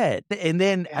her shed. And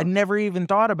then I never even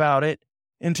thought about it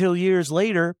until years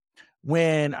later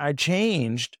when I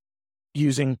changed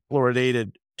using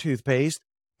fluoridated toothpaste,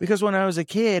 because when I was a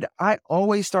kid, I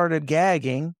always started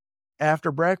gagging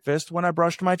after breakfast when I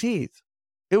brushed my teeth.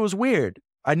 It was weird.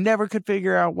 I never could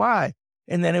figure out why.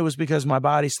 And then it was because my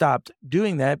body stopped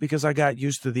doing that because I got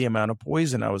used to the amount of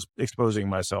poison I was exposing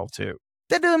myself to.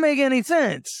 That doesn't make any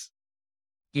sense.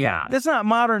 Yeah. That's not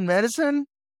modern medicine.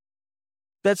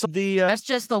 That's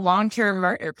just the long-term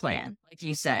murder plan, like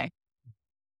you say.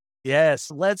 Yes,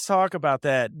 let's talk about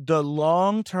that. The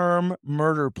long-term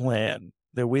murder plan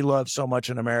that we love so much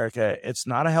in America. It's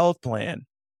not a health plan.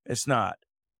 It's not.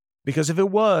 Because if it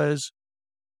was,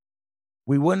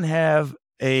 we wouldn't have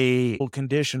a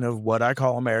condition of what I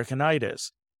call Americanitis.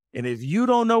 And if you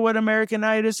don't know what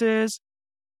Americanitis is,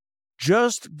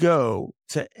 just go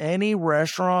to any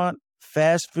restaurant,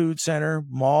 fast food center,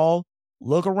 mall,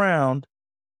 look around,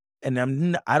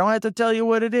 and I don't have to tell you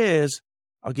what it is.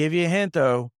 I'll give you a hint,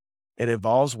 though. It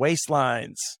involves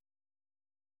waistlines.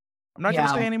 I'm not going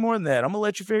to say any more than that. I'm going to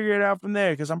let you figure it out from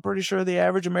there, because I'm pretty sure the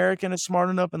average American is smart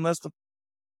enough, unless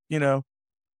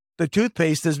the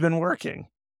toothpaste has been working.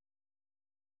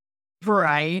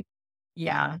 Right.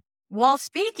 Yeah. Well,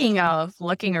 speaking of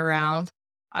looking around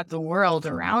at the world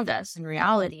around us in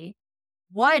reality,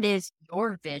 what is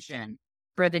your vision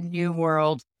for the new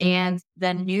world and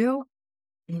the new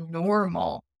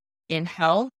normal in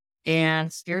health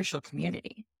and spiritual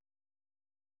community?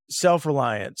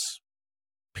 Self-reliance,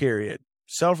 period.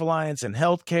 Self-reliance in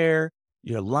healthcare,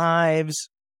 your lives,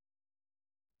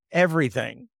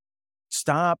 everything.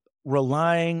 Stop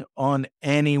relying on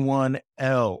anyone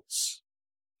else.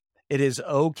 It is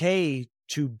okay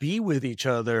to be with each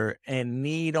other and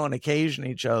need on occasion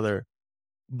each other.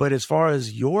 But as far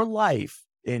as your life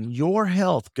and your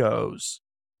health goes,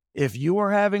 if you are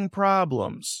having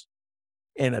problems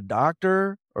and a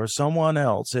doctor or someone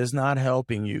else is not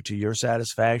helping you to your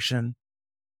satisfaction,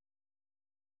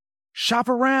 shop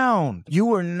around.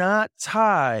 You are not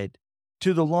tied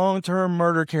to the long-term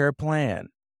murder care plan.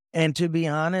 And to be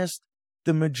honest,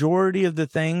 the majority of the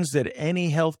things that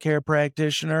any healthcare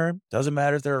practitioner, doesn't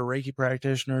matter if they're a Reiki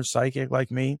practitioner, psychic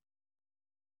like me,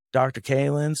 Dr.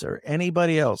 Kalins, or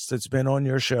anybody else that's been on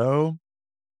your show,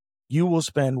 you will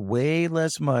spend way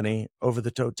less money over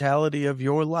the totality of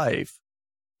your life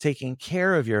taking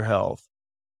care of your health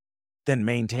than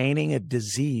maintaining a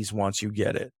disease once you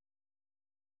get it.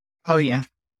 Oh, yeah.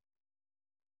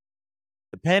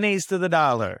 The pennies to the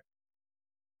dollar.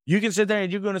 You can sit there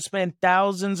and you're going to spend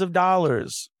thousands of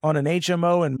dollars on an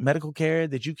HMO and medical care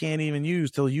that you can't even use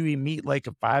till you meet like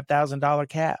a $5,000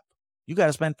 cap. You got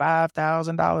to spend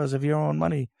 $5,000 of your own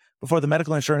money before the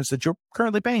medical insurance that you're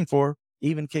currently paying for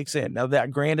even kicks in. Now,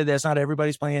 that granted, that's not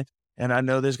everybody's plan. And I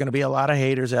know there's going to be a lot of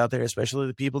haters out there, especially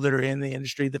the people that are in the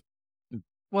industry that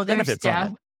there's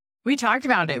death. We talked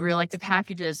about it. We're like the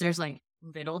packages. There's like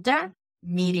little death,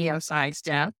 medium-sized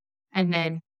death, and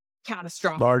then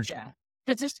catastrophic large death.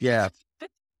 Yeah.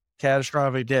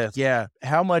 Catastrophic death. Yeah.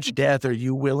 How much death are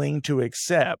you willing to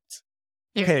accept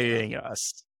paying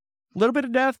us? A little bit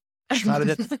of death, not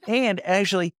a death. And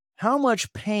actually, how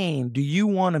much pain do you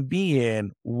want to be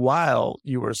in while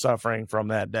you are suffering from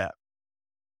that death?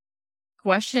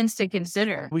 Questions to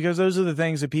consider. Because those are the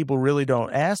things that people really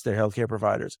don't ask their healthcare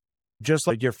providers. Just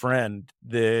like your friend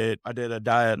that I did a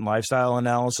diet and lifestyle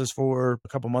analysis for a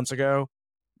couple months ago,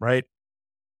 right?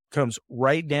 Comes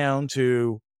right down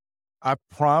to, I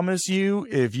promise you,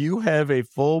 if you have a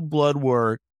full blood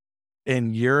work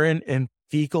and urine and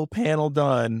fecal panel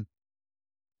done,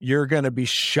 you're going to be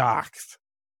shocked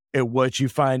at what you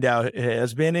find out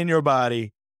has been in your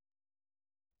body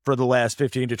for the last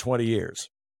 15 to 20 years.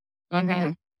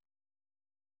 Mm-hmm.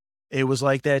 It was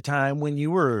like that time when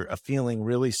you were feeling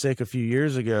really sick a few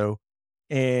years ago,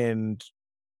 and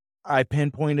I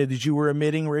pinpointed that you were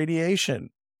emitting radiation.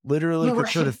 Literally could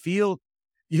sort of feel,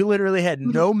 you literally had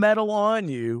no metal on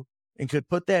you and could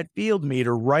put that field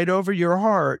meter right over your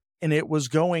heart, and it was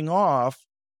going off.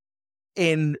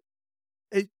 And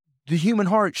the human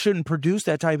heart shouldn't produce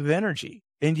that type of energy.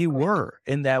 And you were.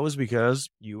 And that was because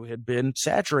you had been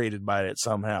saturated by it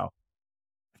somehow.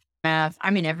 Math.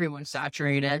 I mean, everyone's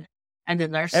saturated. And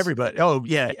then there's everybody. Oh,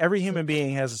 yeah. Every human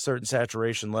being has a certain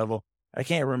saturation level. I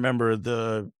can't remember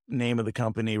the name of the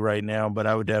company right now, but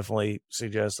I would definitely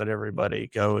suggest that everybody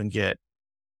go and get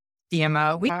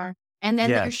DMO. We are. And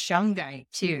then there's shungite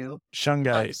too.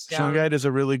 Shungite. Shungite is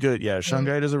a really good,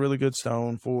 shungite is a really good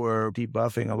stone for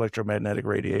debuffing electromagnetic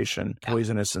radiation,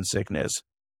 poisonous and sickness.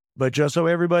 But just so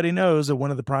everybody knows that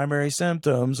one of the primary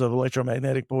symptoms of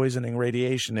electromagnetic poisoning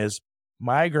radiation is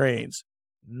migraines,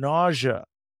 nausea,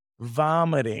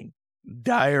 vomiting,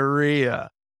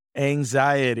 diarrhea,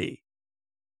 anxiety.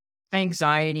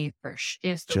 Anxiety for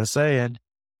is just saying.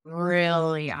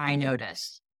 Really, I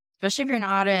noticed, especially if you're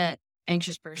not an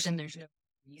anxious person, there's no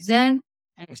reason,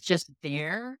 and it's just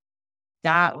there.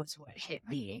 That was what hit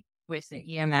me with the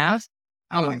EMF.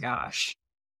 Oh my gosh.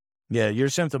 Yeah, your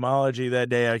symptomology that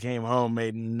day I came home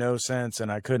made no sense,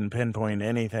 and I couldn't pinpoint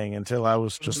anything until I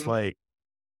was just like,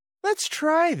 let's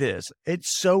try this.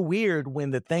 It's so weird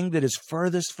when the thing that is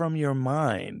furthest from your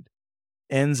mind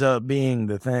ends up being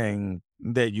the thing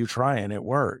that you try and it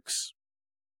works.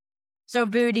 So,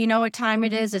 Boo, do you know what time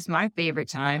it is? It's my favorite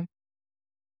time.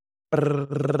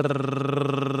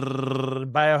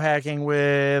 Biohacking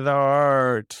with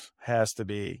art has to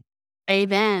be.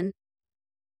 Amen.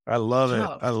 I love it.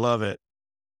 I love it.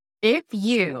 If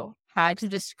you had to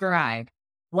describe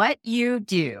what you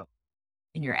do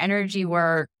in your energy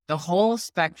work, the whole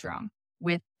spectrum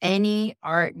with any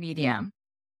art medium,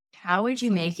 how would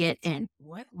you make it and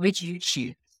what would you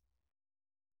choose?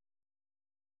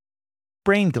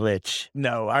 Brain glitch.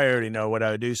 No, I already know what I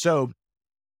would do. So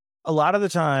a lot of the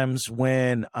times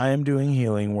when I'm doing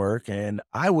healing work, and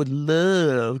I would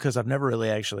love, because I've never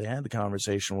really actually had the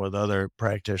conversation with other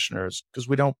practitioners, because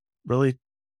we don't really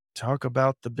talk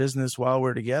about the business while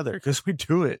we're together, because we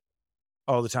do it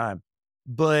all the time.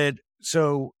 But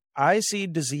so I see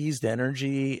diseased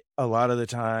energy a lot of the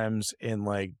times in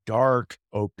like dark,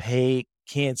 opaque,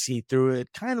 can't see through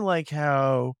it, kind of like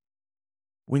how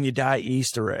when you dye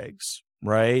Easter eggs,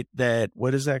 right? That,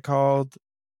 what is that called?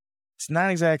 It's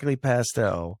not exactly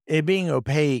pastel. It being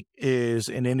opaque is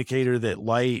an indicator that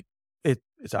light,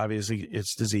 it's obviously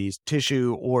it's disease,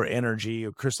 tissue or energy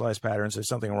or crystallized patterns. There's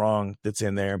something wrong that's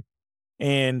in there.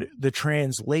 And the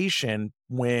translation,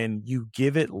 when you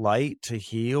give it light to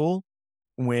heal,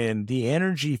 when the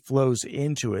energy flows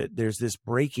into it, there's this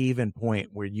break-even point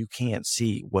where you can't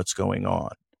see what's going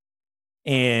on.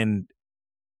 And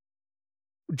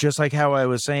just like how I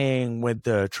was saying with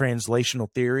the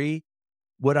translational theory,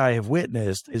 what I have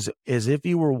witnessed is if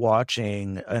you were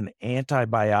watching an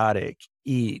antibiotic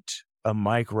eat a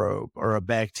microbe or a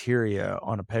bacteria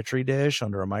on a Petri dish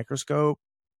under a microscope,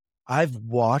 I've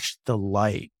watched the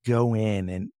light go in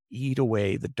and eat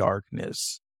away the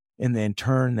darkness and then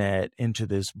turn that into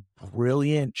this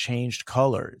brilliant changed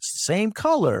color. It's the same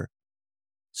color.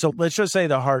 So let's just say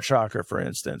the heart chakra, for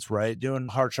instance, right? Doing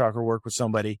heart chakra work with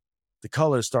somebody, the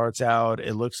color starts out,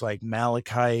 it looks like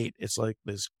malachite. It's like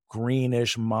this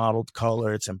greenish mottled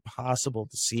color. It's impossible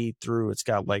to see through. It's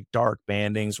got like dark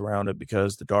bandings around it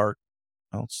because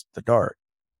it's the dark.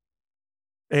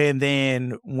 And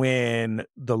then when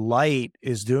the light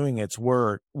is doing its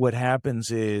work, what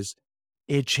happens is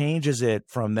it changes it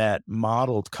from that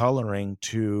mottled coloring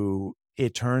to,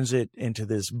 it turns it into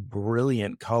this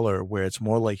brilliant color where it's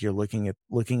more like you're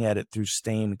looking at it through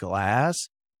stained glass,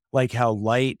 like how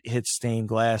light hits stained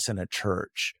glass in a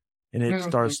church and it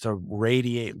starts to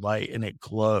radiate light and it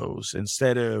glows.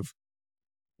 Instead of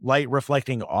light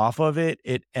reflecting off of it,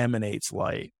 it emanates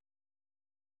light.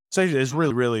 So it's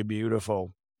really, really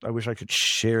beautiful. I wish I could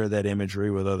share that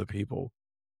imagery with other people.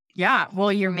 Yeah.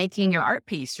 Well, you're making your art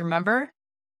piece, remember?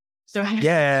 So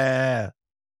yeah.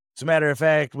 As a matter of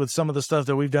fact, with some of the stuff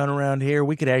that we've done around here,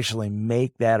 we could actually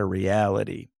make that a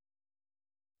reality.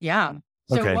 Yeah.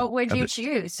 So okay. What would you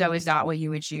choose? So is that what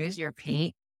you would choose, your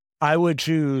paint? I would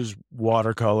choose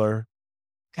watercolor.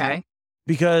 Okay.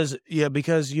 Because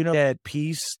you know that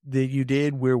piece that you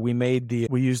did where we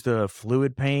used the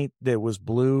fluid paint that was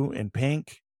blue and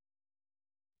pink?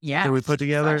 Yeah. That we put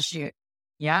together?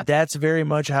 Yeah. That's very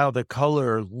much how the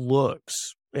color looks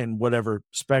in whatever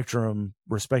spectrum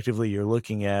respectively you're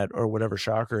looking at or whatever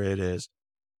chakra it is.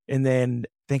 And then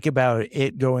think about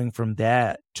it going from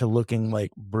that to looking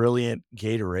like brilliant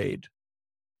Gatorade,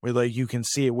 where like you can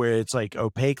see it where it's like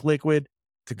opaque liquid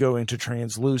to go into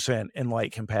translucent and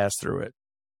light can pass through it.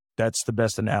 That's the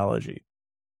best analogy.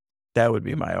 That would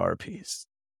be my art piece.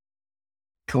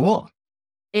 Cool.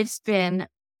 It's been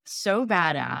so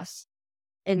badass,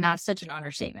 and that's such an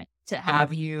understatement to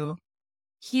have you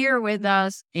here with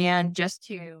us and just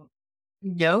to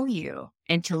know you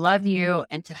and to love you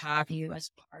and to have you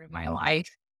as part of my life,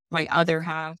 my other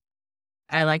half.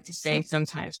 I like to say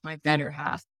sometimes my better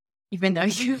half, even though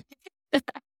you,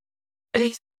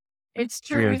 it's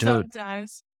true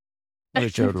sometimes. We're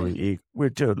totally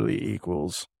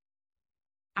equals.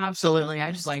 Absolutely.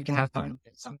 I just like to have fun with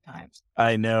it sometimes.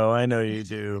 I know you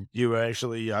do. You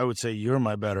actually, I would say you're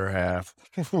my better half.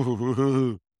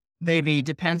 Maybe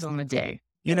depends on the day.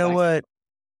 You know what?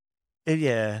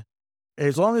 Yeah.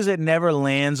 As long as it never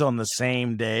lands on the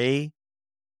same day,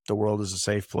 the world is a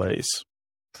safe place.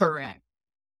 Correct.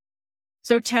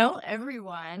 So tell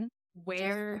everyone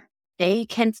where they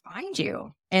can find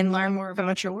you and learn more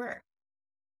about your work.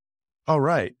 All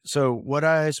right. So what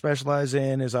I specialize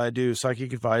in is I do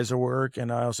psychic advisor work,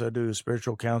 and I also do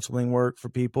spiritual counseling work for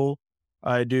people.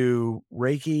 I do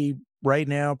Reiki right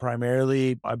now.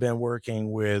 Primarily, I've been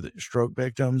working with stroke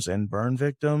victims and burn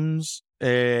victims.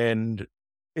 And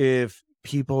if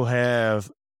people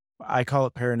have, I call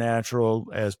it paranatural,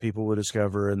 as people will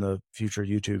discover in the future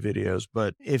YouTube videos.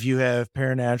 But if you have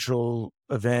paranatural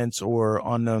events or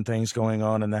unknown things going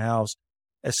on in the house,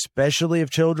 especially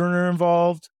if children are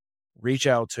involved, reach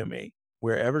out to me.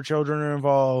 Wherever children are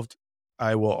involved,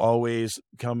 I will always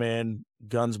come in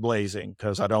guns blazing,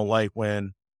 because I don't like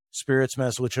when spirits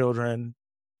mess with children,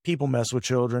 people mess with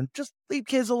children. Just leave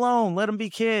kids alone. Let them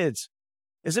be kids.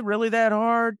 Is it really that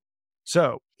hard?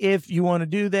 So if you want to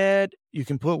do that, you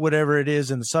can put whatever it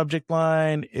is in the subject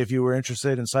line. If you were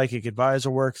interested in psychic advisor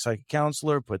work, psychic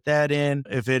counselor, put that in.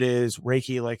 If it is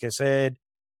Reiki, like I said,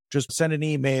 just send an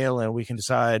email and we can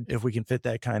decide if we can fit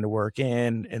that kind of work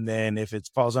in. And then if it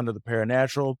falls under the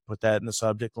paranatural, put that in the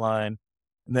subject line.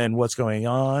 And then what's going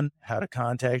on, how to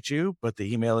contact you. But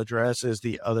the email address is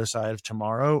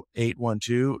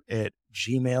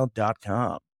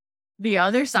theothersideoftomorrow812@gmail.com. The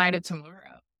other side of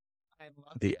tomorrow. I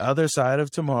love The other side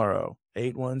of tomorrow,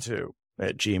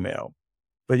 812@gmail.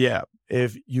 But yeah,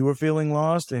 if you are feeling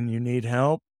lost and you need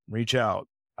help, reach out.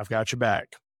 I've got your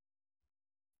back.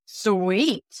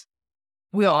 Sweet.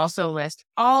 We'll also list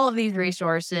all of these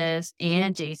resources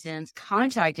and Jason's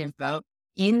contact info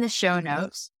in the show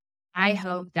notes. I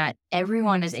hope that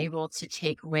everyone is able to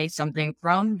take away something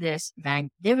from this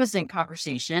magnificent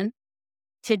conversation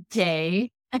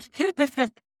today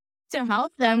to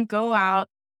help them go out,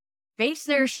 face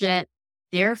their shit,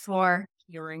 therefore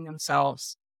healing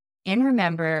themselves. And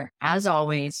remember, as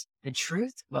always, the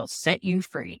truth will set you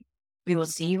free. We will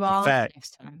see you all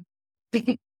next time.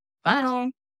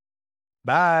 Bye.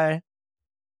 Bye.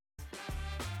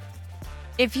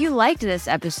 If you liked this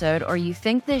episode or you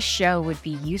think this show would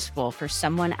be useful for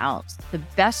someone else, the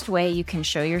best way you can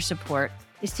show your support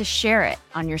is to share it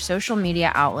on your social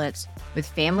media outlets with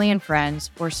family and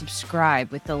friends, or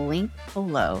subscribe with the link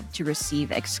below to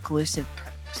receive exclusive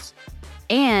perks.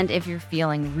 And if you're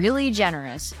feeling really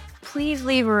generous, please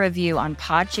leave a review on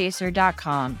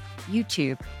podchaser.com,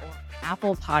 YouTube, or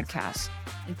Apple Podcasts,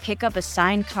 and pick up a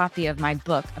signed copy of my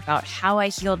book about how I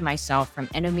healed myself from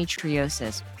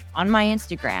endometriosis on my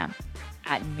Instagram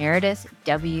at Meredith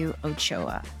W.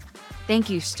 Ochoa. Thank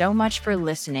you so much for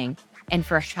listening and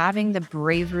for having the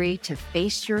bravery to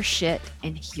face your shit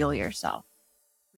and heal yourself.